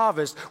see a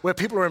harvest where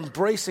people are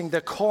embracing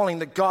their calling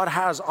that God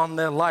has on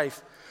their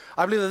life.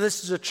 I believe that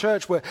this is a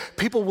church where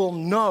people will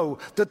know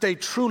that they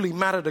truly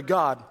matter to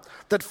God,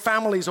 that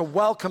families are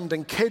welcomed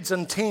and kids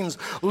and teens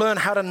learn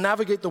how to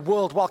navigate the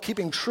world while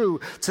keeping true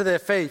to their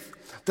faith.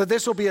 That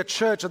this will be a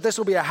church, that this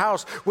will be a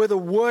house where the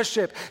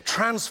worship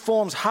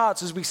transforms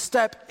hearts as we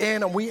step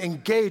in and we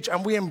engage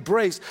and we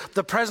embrace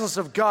the presence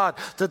of God.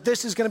 That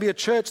this is going to be a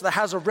church that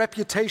has a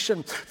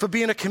reputation for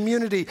being a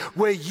community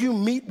where you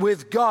meet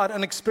with God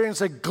and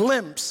experience a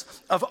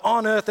glimpse of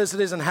on earth as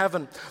it is in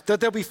heaven. That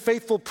there'll be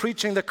faithful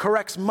preaching that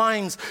corrects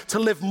minds to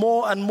live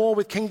more and more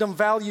with kingdom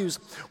values.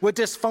 Where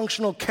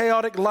dysfunctional,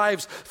 chaotic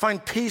lives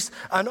find peace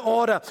and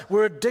order.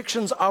 Where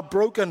addictions are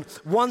broken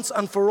once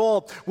and for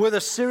all. Where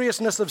the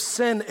seriousness of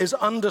sin is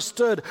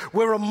understood,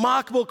 where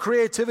remarkable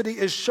creativity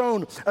is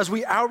shown as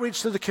we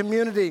outreach to the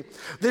community.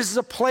 This is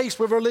a place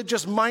where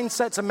religious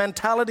mindsets and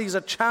mentalities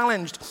are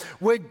challenged,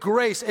 where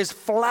grace is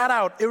flat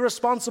out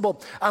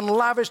irresponsible and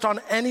lavished on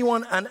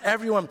anyone and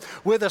everyone,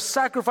 where the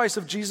sacrifice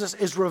of Jesus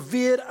is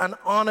revered and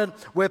honored,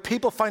 where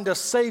people find a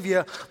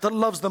Savior that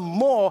loves them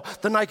more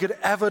than I could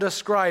ever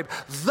describe.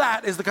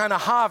 That is the kind of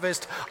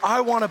harvest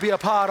I want to be a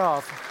part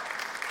of.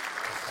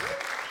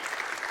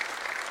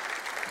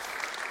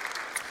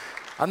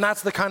 And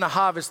that's the kind of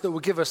harvest that will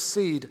give us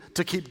seed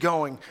to keep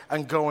going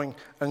and going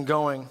and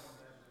going.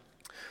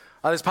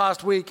 This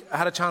past week, I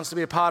had a chance to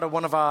be a part of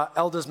one of our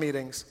elders'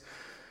 meetings.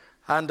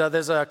 And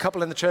there's a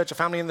couple in the church, a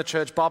family in the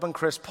church, Bob and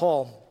Chris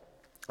Paul.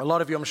 A lot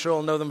of you, I'm sure,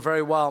 will know them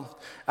very well.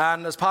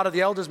 And as part of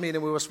the elders'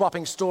 meeting, we were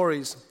swapping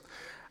stories.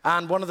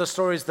 And one of the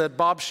stories that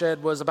Bob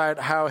shared was about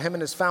how him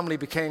and his family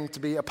became to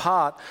be a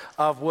part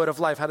of Word of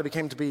Life, how they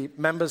became to be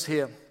members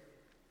here.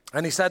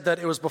 And he said that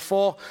it was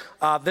before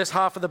this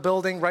half of the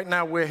building. Right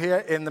now we're here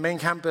in the main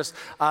campus.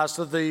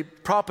 So the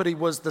property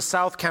was the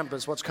south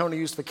campus, what's currently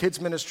used for kids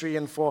ministry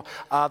and for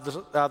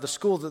the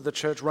school that the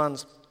church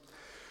runs.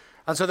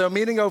 And so they were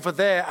meeting over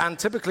there, and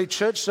typically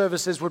church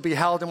services would be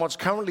held in what's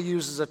currently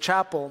used as a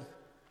chapel.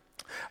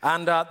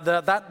 And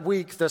that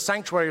week, the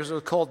sanctuary, as it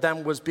was called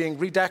then, was being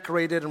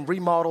redecorated and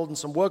remodeled, and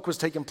some work was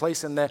taking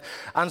place in there.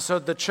 And so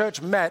the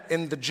church met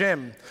in the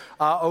gym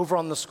over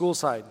on the school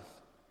side.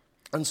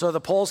 And so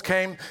the Pauls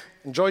came,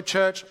 enjoyed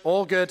church,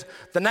 all good.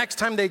 The next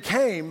time they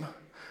came,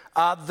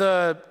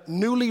 the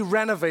newly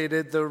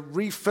renovated, the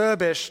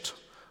refurbished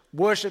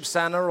worship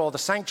center or the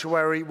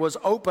sanctuary was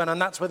open, and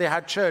that's where they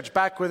had church,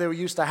 back where they were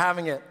used to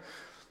having it.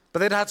 But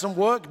they'd had some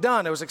work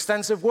done. It was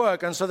extensive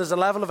work, and so there's a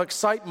level of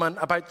excitement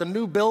about the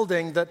new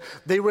building that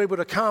they were able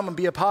to come and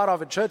be a part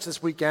of at church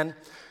this weekend.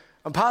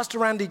 And Pastor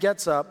Randy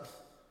gets up,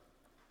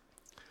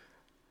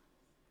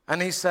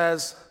 and he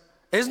says,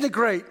 "Isn't it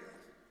great?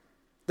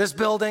 This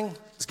building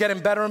is getting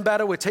better and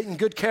better. We're taking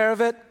good care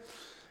of it.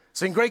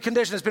 It's in great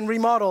condition. It's been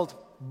remodeled.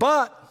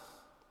 But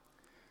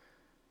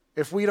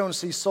if we don't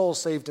see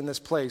souls saved in this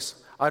place,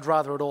 I'd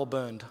rather it all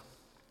burned."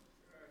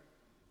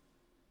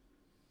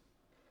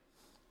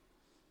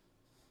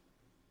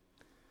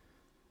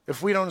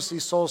 If we don't see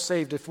souls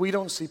saved, if we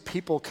don't see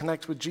people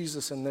connect with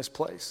Jesus in this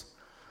place,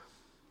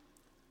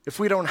 if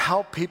we don't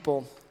help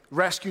people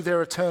rescue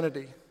their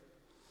eternity,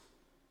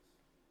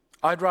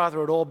 I'd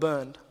rather it all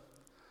burned.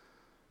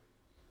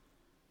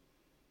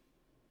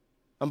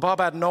 And Bob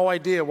had no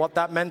idea what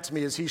that meant to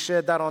me as he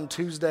shared that on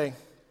Tuesday.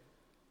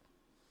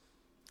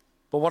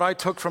 But what I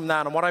took from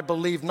that and what I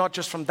believe, not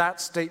just from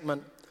that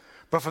statement,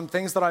 but from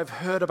things that I've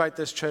heard about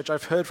this church,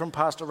 I've heard from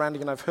Pastor Randy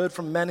and I've heard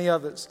from many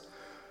others,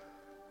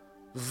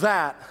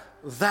 that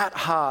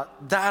heart,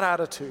 that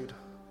attitude,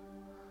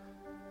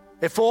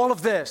 if all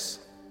of this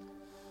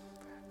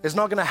is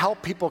not going to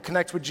help people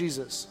connect with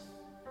Jesus,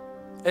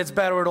 it's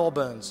better it all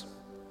burns.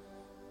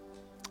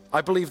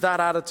 I believe that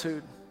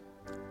attitude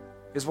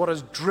is what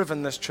has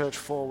driven this church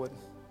forward.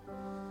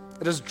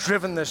 It has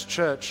driven this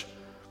church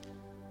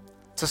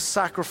to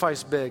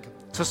sacrifice big,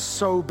 to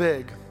sow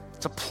big,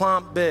 to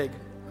plant big.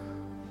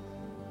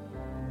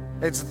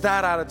 It's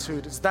that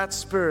attitude, it's that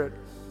spirit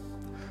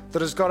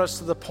that has got us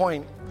to the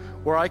point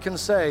where I can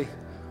say,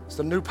 it's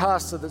the new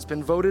pastor that's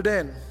been voted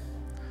in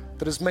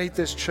that has made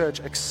this church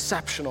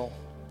exceptional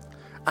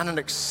and an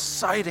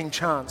exciting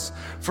chance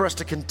for us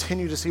to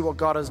continue to see what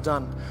God has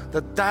done.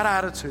 That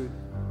attitude,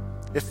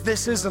 if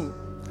this isn't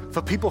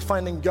for people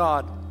finding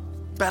God,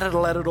 better to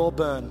let it all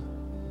burn.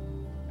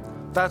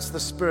 That's the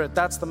spirit,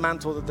 that's the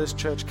mantle that this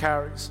church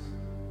carries.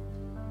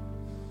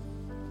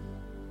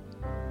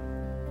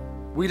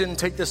 We didn't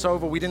take this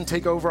over, we didn't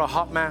take over a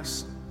hot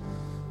mess.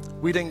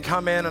 We didn't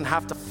come in and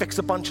have to fix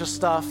a bunch of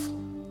stuff.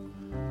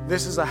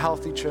 This is a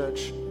healthy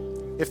church.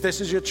 If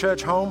this is your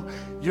church home,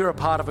 you're a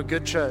part of a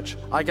good church.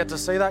 I get to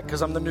say that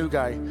because I'm the new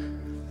guy.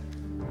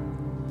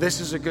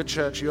 This is a good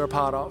church you're a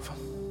part of.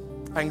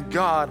 And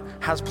God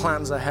has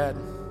plans ahead.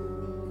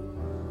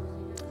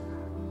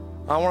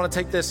 I want to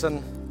take this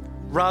and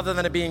rather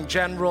than it being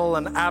general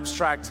and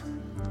abstract,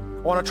 I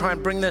want to try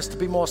and bring this to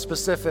be more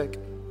specific.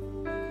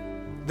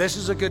 This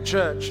is a good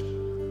church.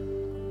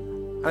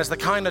 And it's the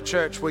kind of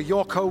church where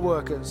your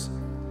co-workers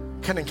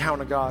can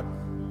encounter God.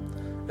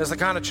 It's the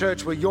kind of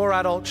church where your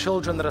adult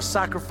children that are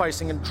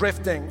sacrificing and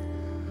drifting,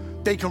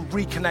 they can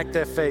reconnect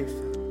their faith.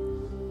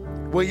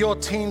 Where your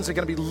teens are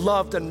going to be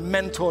loved and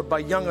mentored by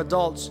young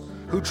adults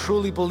who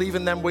truly believe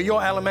in them. Where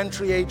your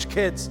elementary age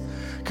kids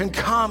can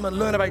come and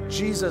learn about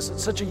Jesus at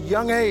such a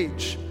young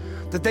age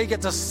that they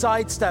get to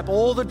sidestep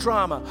all the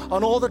drama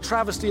and all the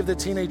travesty of their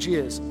teenage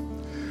years.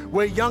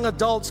 Where young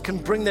adults can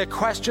bring their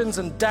questions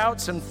and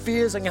doubts and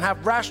fears and can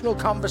have rational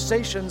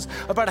conversations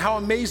about how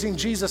amazing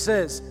Jesus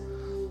is.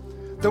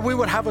 That we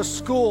would have a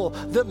school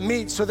that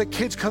meets so that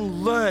kids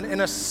can learn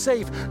in a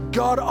safe,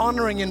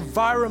 God-honoring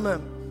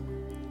environment.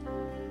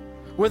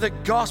 Where the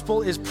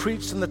gospel is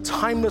preached and the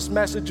timeless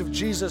message of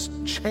Jesus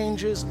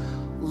changes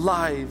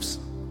lives.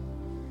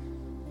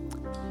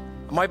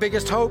 My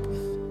biggest hope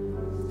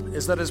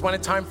is that when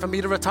it's time for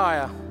me to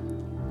retire,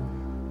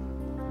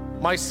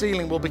 my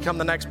ceiling will become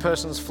the next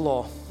person's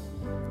floor.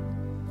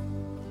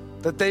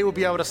 That they will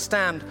be able to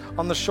stand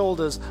on the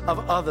shoulders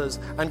of others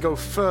and go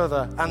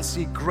further and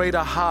see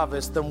greater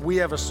harvest than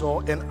we ever saw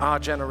in our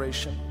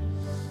generation.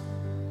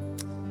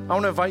 I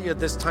want to invite you at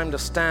this time to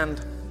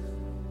stand.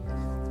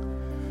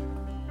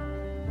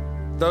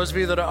 Those of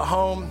you that are at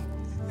home,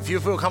 if you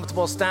feel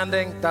comfortable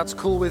standing, that's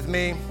cool with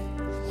me.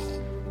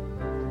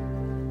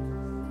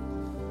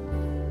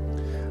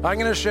 I'm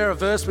going to share a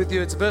verse with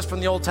you. It's a verse from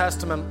the Old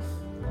Testament.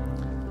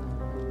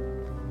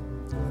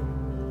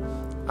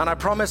 And I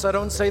promise I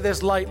don't say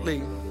this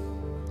lightly.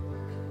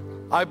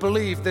 I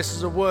believe this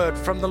is a word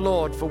from the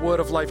Lord for Word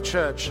of Life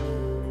Church.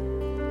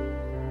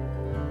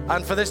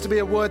 And for this to be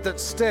a word that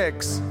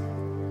sticks,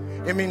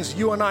 it means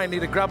you and I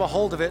need to grab a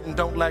hold of it and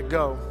don't let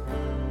go.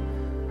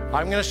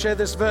 I'm going to share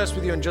this verse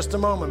with you in just a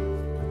moment.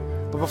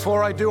 But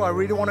before I do, I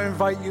really want to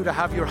invite you to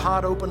have your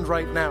heart opened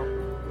right now.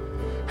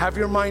 Have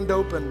your mind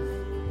open.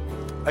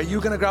 Are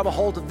you going to grab a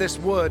hold of this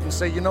word and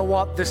say, you know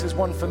what, this is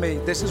one for me.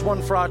 This is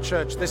one for our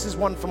church. This is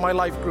one for my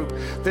life group.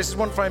 This is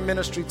one for my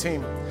ministry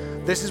team.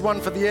 This is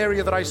one for the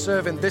area that I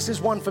serve in. This is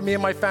one for me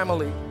and my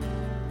family.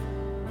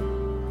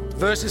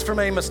 Verses from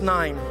Amos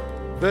 9,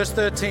 verse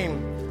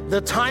 13.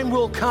 The time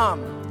will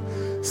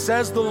come,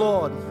 says the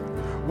Lord,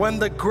 when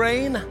the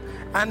grain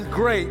and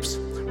grapes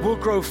will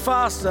grow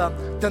faster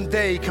than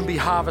they can be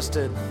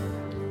harvested.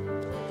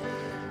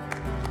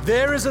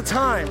 There is a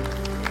time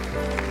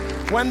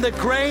when the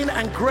grain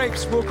and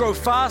grapes will grow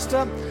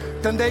faster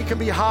than they can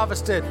be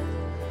harvested.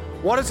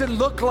 What does it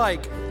look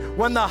like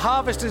when the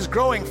harvest is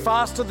growing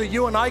faster than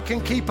you and I can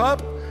keep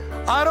up?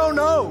 I don't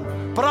know,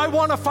 but I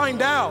want to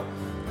find out.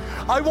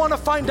 I want to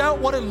find out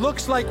what it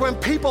looks like when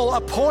people are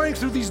pouring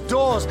through these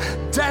doors,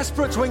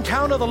 desperate to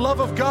encounter the love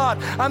of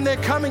God, and they're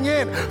coming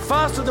in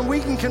faster than we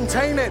can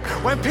contain it.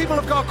 When people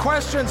have got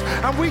questions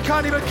and we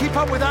can't even keep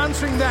up with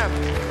answering them.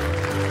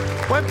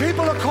 When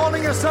people are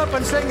calling us up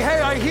and saying,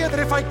 hey, I hear that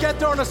if I get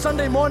there on a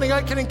Sunday morning,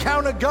 I can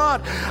encounter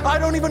God. I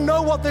don't even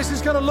know what this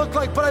is going to look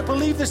like, but I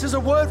believe this is a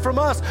word from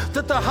us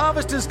that the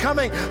harvest is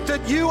coming,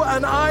 that you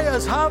and I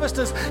as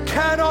harvesters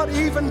cannot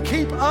even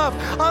keep up.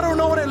 I don't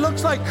know what it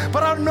looks like,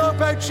 but I don't know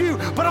about you,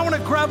 but I want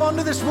to grab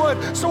onto this word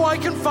so I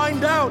can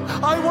find out.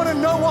 I want to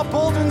know what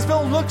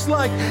Baldwinsville looks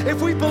like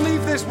if we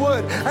believe this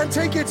word and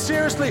take it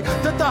seriously,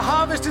 that the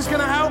harvest is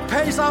going to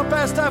outpace our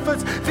best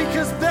efforts,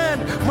 because then,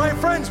 my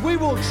friends, we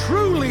will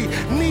truly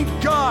need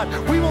God.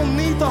 We will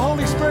need the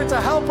Holy Spirit to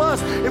help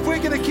us if we're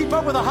going to keep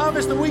up with a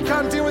harvest that we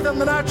can't deal with in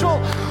the natural.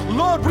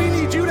 Lord, we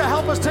need you to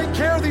help us take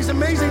care of these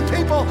amazing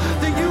people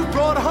that you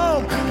brought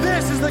home.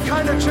 This is the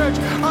kind of church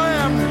I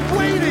am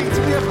waiting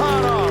to be a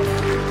part of.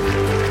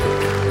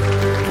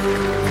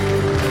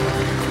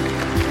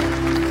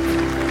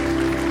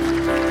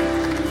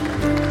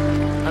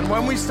 And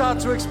when we start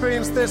to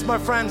experience this, my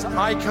friends,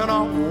 I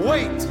cannot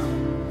wait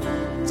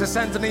to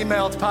send an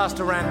email to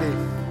Pastor Randy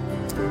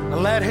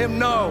and let him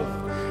know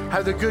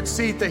how the good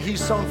seed that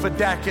he's sown for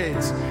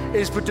decades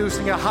is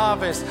producing a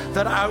harvest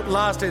that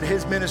outlasted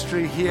his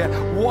ministry here.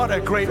 What a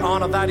great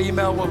honor that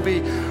email will be.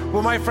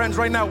 Well, my friends,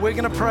 right now, we're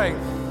going to pray.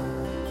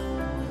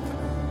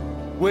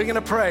 We're going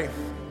to pray.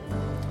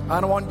 I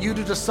don't want you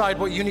to decide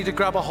what you need to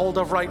grab a hold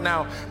of right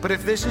now, but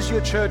if this is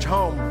your church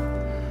home,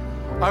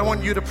 I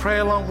want you to pray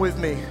along with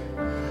me.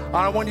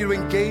 I want you to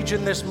engage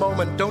in this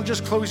moment. Don't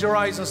just close your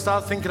eyes and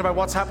start thinking about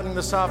what's happening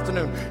this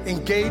afternoon.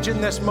 Engage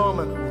in this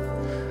moment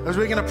as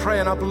we're going to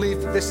pray, and I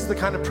believe that this is the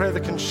kind of prayer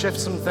that can shift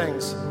some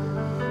things.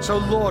 So,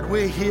 Lord,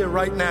 we're here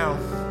right now.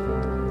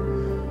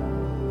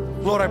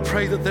 Lord, I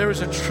pray that there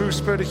is a true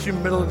spirit of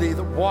humility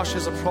that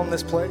washes upon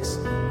this place.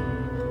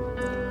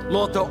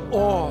 Lord, the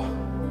awe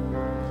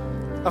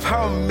of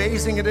how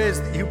amazing it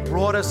is that you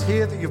brought us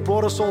here, that you've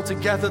brought us all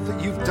together,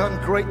 that you've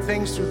done great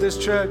things through this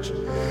church,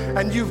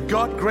 and you've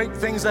got great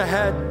things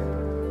ahead.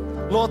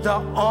 Lord, the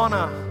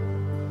honor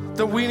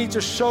that we need to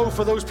show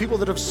for those people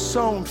that have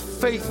sown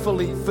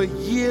faithfully for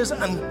years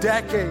and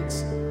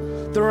decades,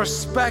 the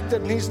respect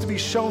that needs to be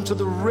shown to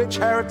the rich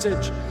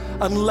heritage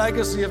and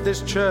legacy of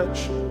this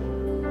church.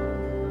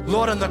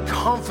 Lord, and the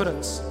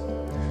confidence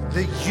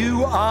that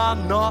you are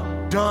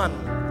not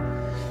done.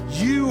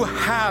 You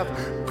have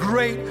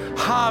great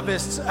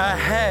harvests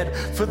ahead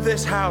for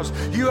this house.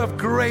 You have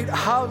great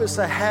harvests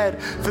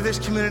ahead for this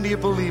community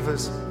of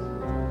believers.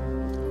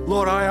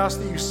 Lord, I ask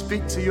that you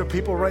speak to your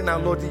people right now.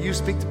 Lord, that you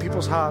speak to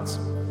people's hearts.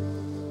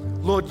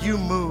 Lord, you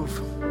move.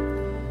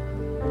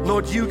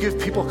 Lord, you give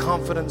people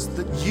confidence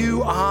that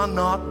you are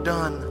not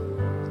done.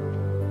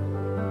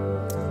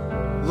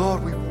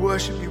 Lord, we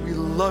worship you, we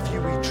love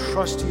you, we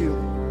trust you.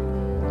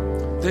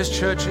 This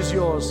church is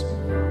yours.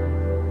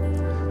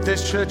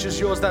 This church is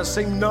yours. That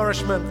same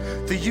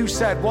nourishment that you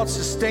said, what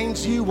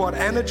sustains you, what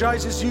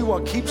energizes you,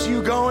 what keeps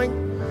you going,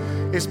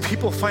 is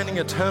people finding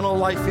eternal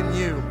life in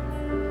you.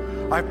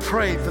 I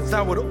pray that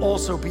that would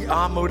also be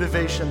our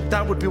motivation.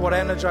 That would be what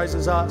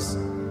energizes us,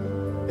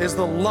 is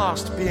the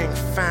lost being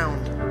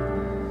found.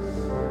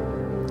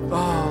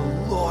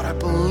 Oh, Lord, I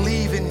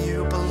believe in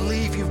you.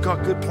 Believe you've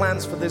got good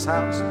plans for this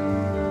house.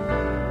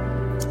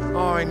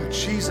 Oh, in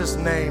Jesus'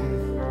 name.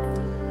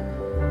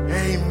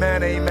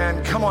 Amen,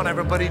 amen. Come on,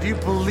 everybody. Do you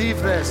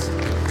believe this?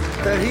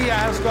 That he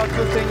has got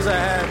good things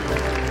ahead.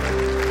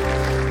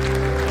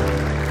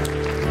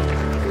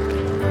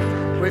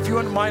 Well, if you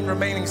wouldn't mind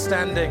remaining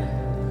standing.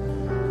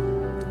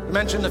 I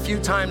mentioned a few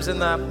times in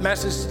the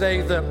message today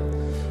that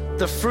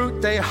the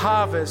fruit they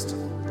harvest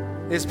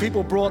is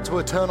people brought to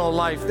eternal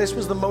life. This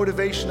was the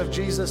motivation of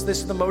Jesus. This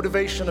is the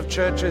motivation of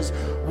churches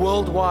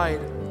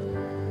worldwide,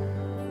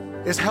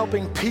 is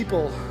helping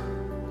people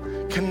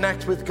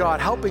connect with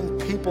God, helping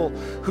people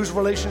whose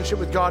relationship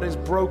with God is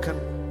broken,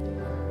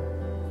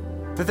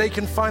 that they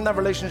can find that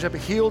relationship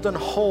healed and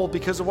whole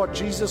because of what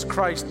Jesus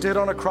Christ did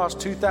on a cross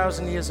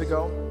 2,000 years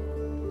ago.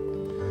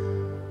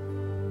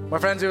 My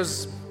friends, it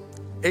was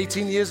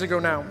 18 years ago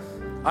now,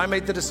 I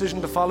made the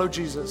decision to follow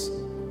Jesus,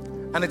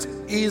 and it's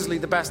easily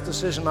the best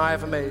decision I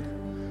ever made.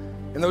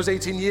 In those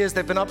 18 years,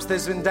 there've been ups,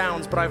 there's been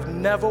downs, but I've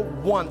never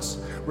once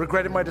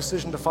regretted my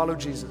decision to follow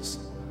Jesus.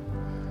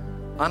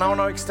 And I want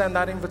to extend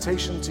that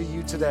invitation to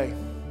you today,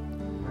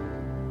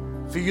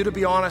 for you to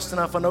be honest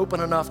enough and open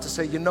enough to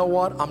say, you know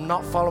what, I'm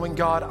not following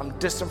God, I'm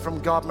distant from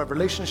God, my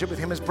relationship with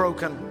him is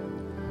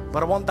broken,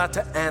 but I want that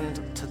to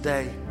end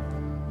today.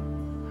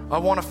 I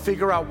want to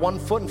figure out one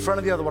foot in front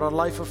of the other what a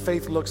life of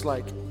faith looks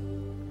like.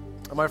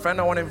 And my friend,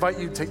 I want to invite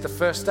you to take the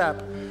first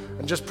step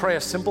and just pray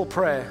a simple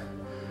prayer.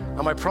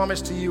 And my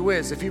promise to you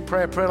is, if you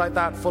pray a prayer like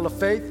that full of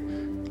faith,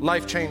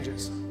 life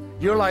changes.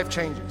 Your life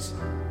changes.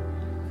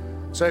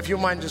 So if you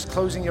mind just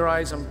closing your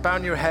eyes and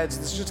bowing your heads,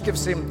 this just gives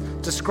some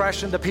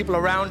discretion to people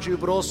around you,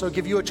 but also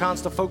give you a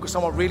chance to focus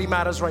on what really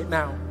matters right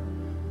now.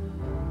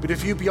 But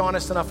if you be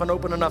honest enough and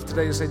open enough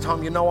today to say,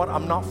 Tom, you know what?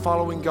 I'm not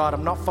following God.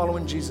 I'm not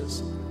following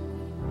Jesus.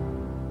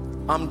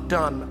 I'm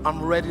done.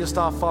 I'm ready to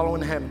start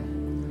following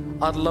him.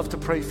 I'd love to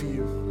pray for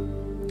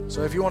you.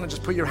 So if you want to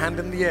just put your hand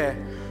in the air,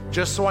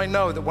 just so I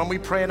know that when we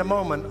pray in a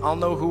moment, I'll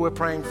know who we're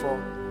praying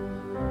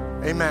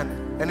for.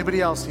 Amen.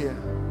 Anybody else here?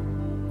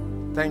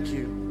 Thank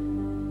you.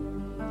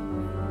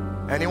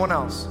 Anyone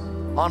else?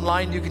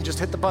 Online, you can just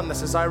hit the button that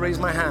says, I raise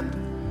my hand.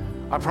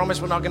 I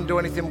promise we're not going to do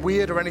anything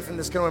weird or anything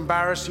that's going to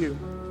embarrass you.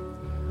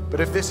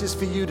 But if this is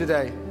for you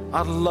today,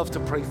 I'd love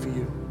to pray for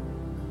you.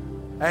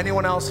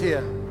 Anyone else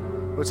here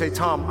would say,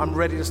 Tom, I'm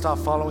ready to start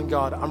following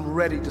God. I'm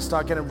ready to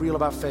start getting real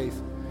about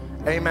faith.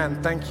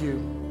 Amen. Thank you.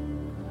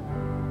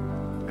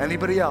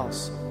 Anybody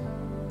else?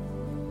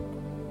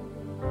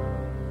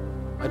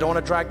 I don't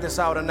want to drag this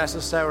out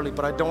unnecessarily,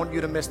 but I don't want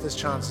you to miss this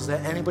chance. Is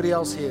there anybody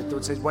else here that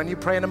would say, when you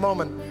pray in a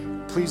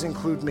moment, please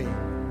include me?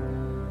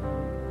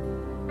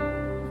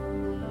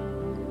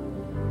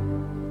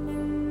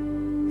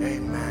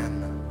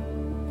 Amen.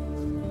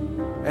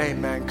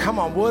 Amen. Come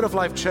on, Word of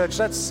Life Church,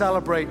 let's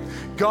celebrate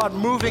God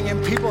moving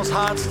in people's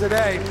hearts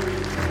today.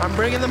 I'm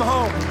bringing them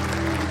home.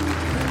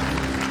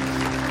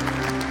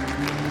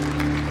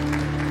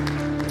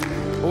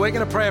 We're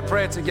going to pray a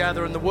prayer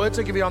together, and the words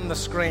are going to be on the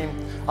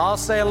screen. I'll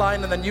say a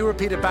line, and then you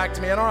repeat it back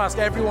to me. And I'll ask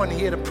everyone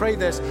here to pray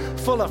this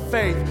full of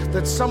faith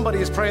that somebody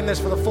is praying this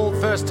for the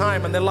first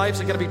time, and their lives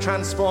are going to be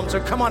transformed. So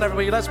come on,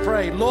 everybody, let's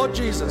pray. Lord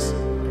Jesus,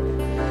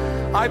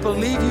 I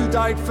believe you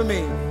died for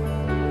me.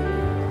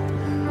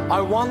 I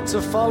want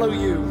to follow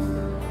you.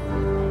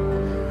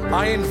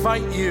 I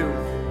invite you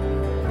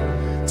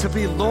to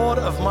be Lord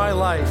of my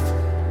life.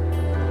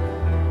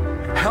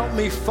 Help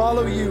me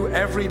follow you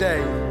every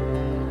day.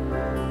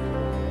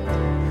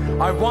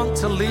 I want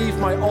to leave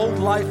my old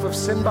life of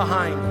sin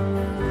behind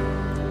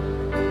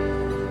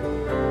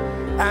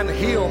and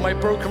heal my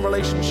broken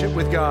relationship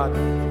with God.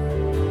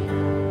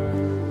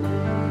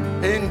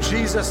 In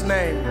Jesus'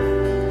 name,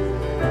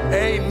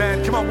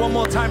 amen. Come on, one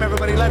more time,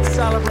 everybody. Let's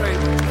celebrate.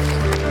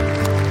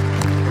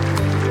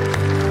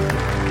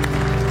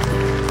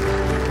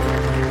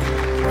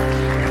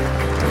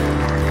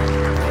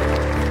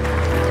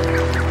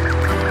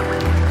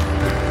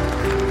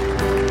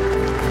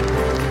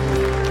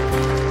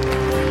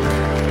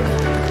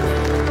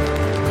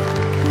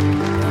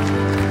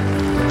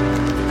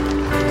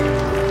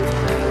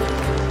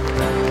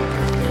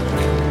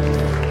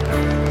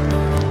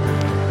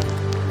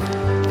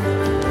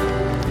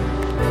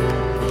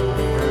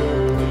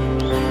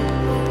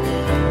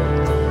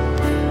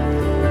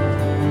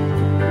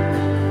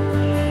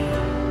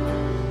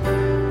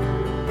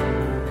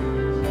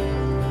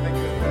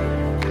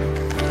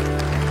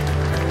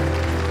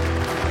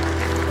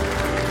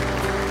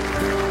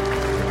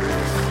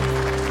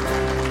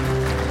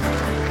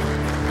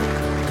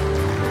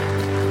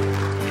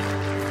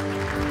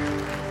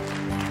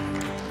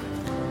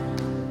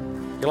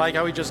 You like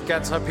how he just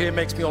gets up here,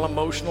 makes me all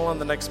emotional,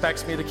 and then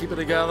expects me to keep it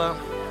together?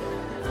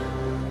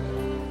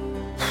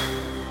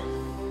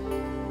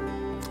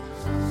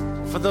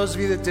 For those of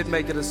you that did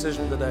make a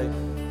decision today,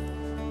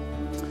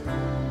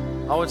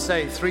 I would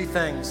say 3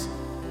 things.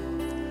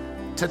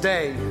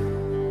 Today,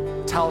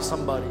 tell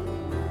somebody.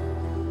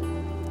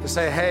 To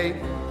say, hey,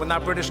 when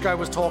that British guy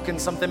was talking,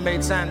 something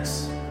made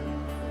sense.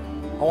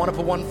 I want to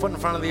put one foot in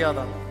front of the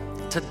other.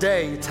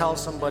 Today, tell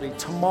somebody.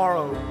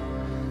 Tomorrow,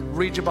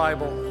 read your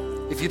Bible.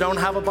 If you don't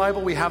have a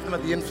Bible, we have them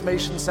at the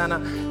Information Center.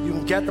 You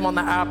can get them on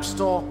the App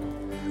Store.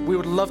 We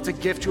would love to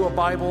gift you a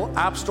Bible.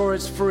 App Store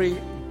is free.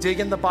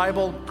 Dig in the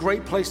Bible.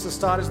 Great place to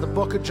start is the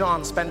book of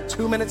John. Spend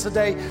 2 minutes a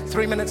day,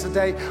 3 minutes a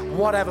day,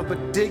 whatever,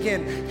 but dig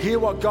in. Hear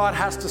what God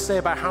has to say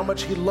about how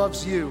much he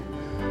loves you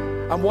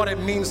and what it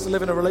means to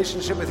live in a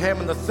relationship with him.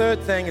 And the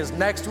third thing is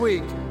next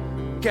week,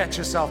 get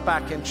yourself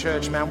back in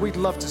church, man. We'd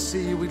love to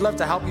see you. We'd love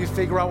to help you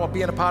figure out what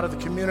being a part of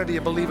the community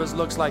of believers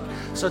looks like.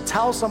 So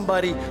tell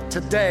somebody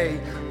today,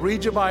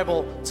 read your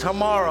Bible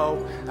tomorrow,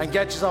 and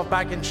get yourself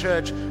back in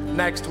church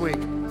next week.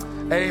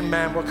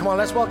 Amen. Well, come on,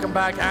 let's welcome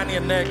back Annie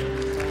and Nick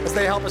as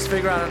they help us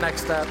figure out our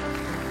next step.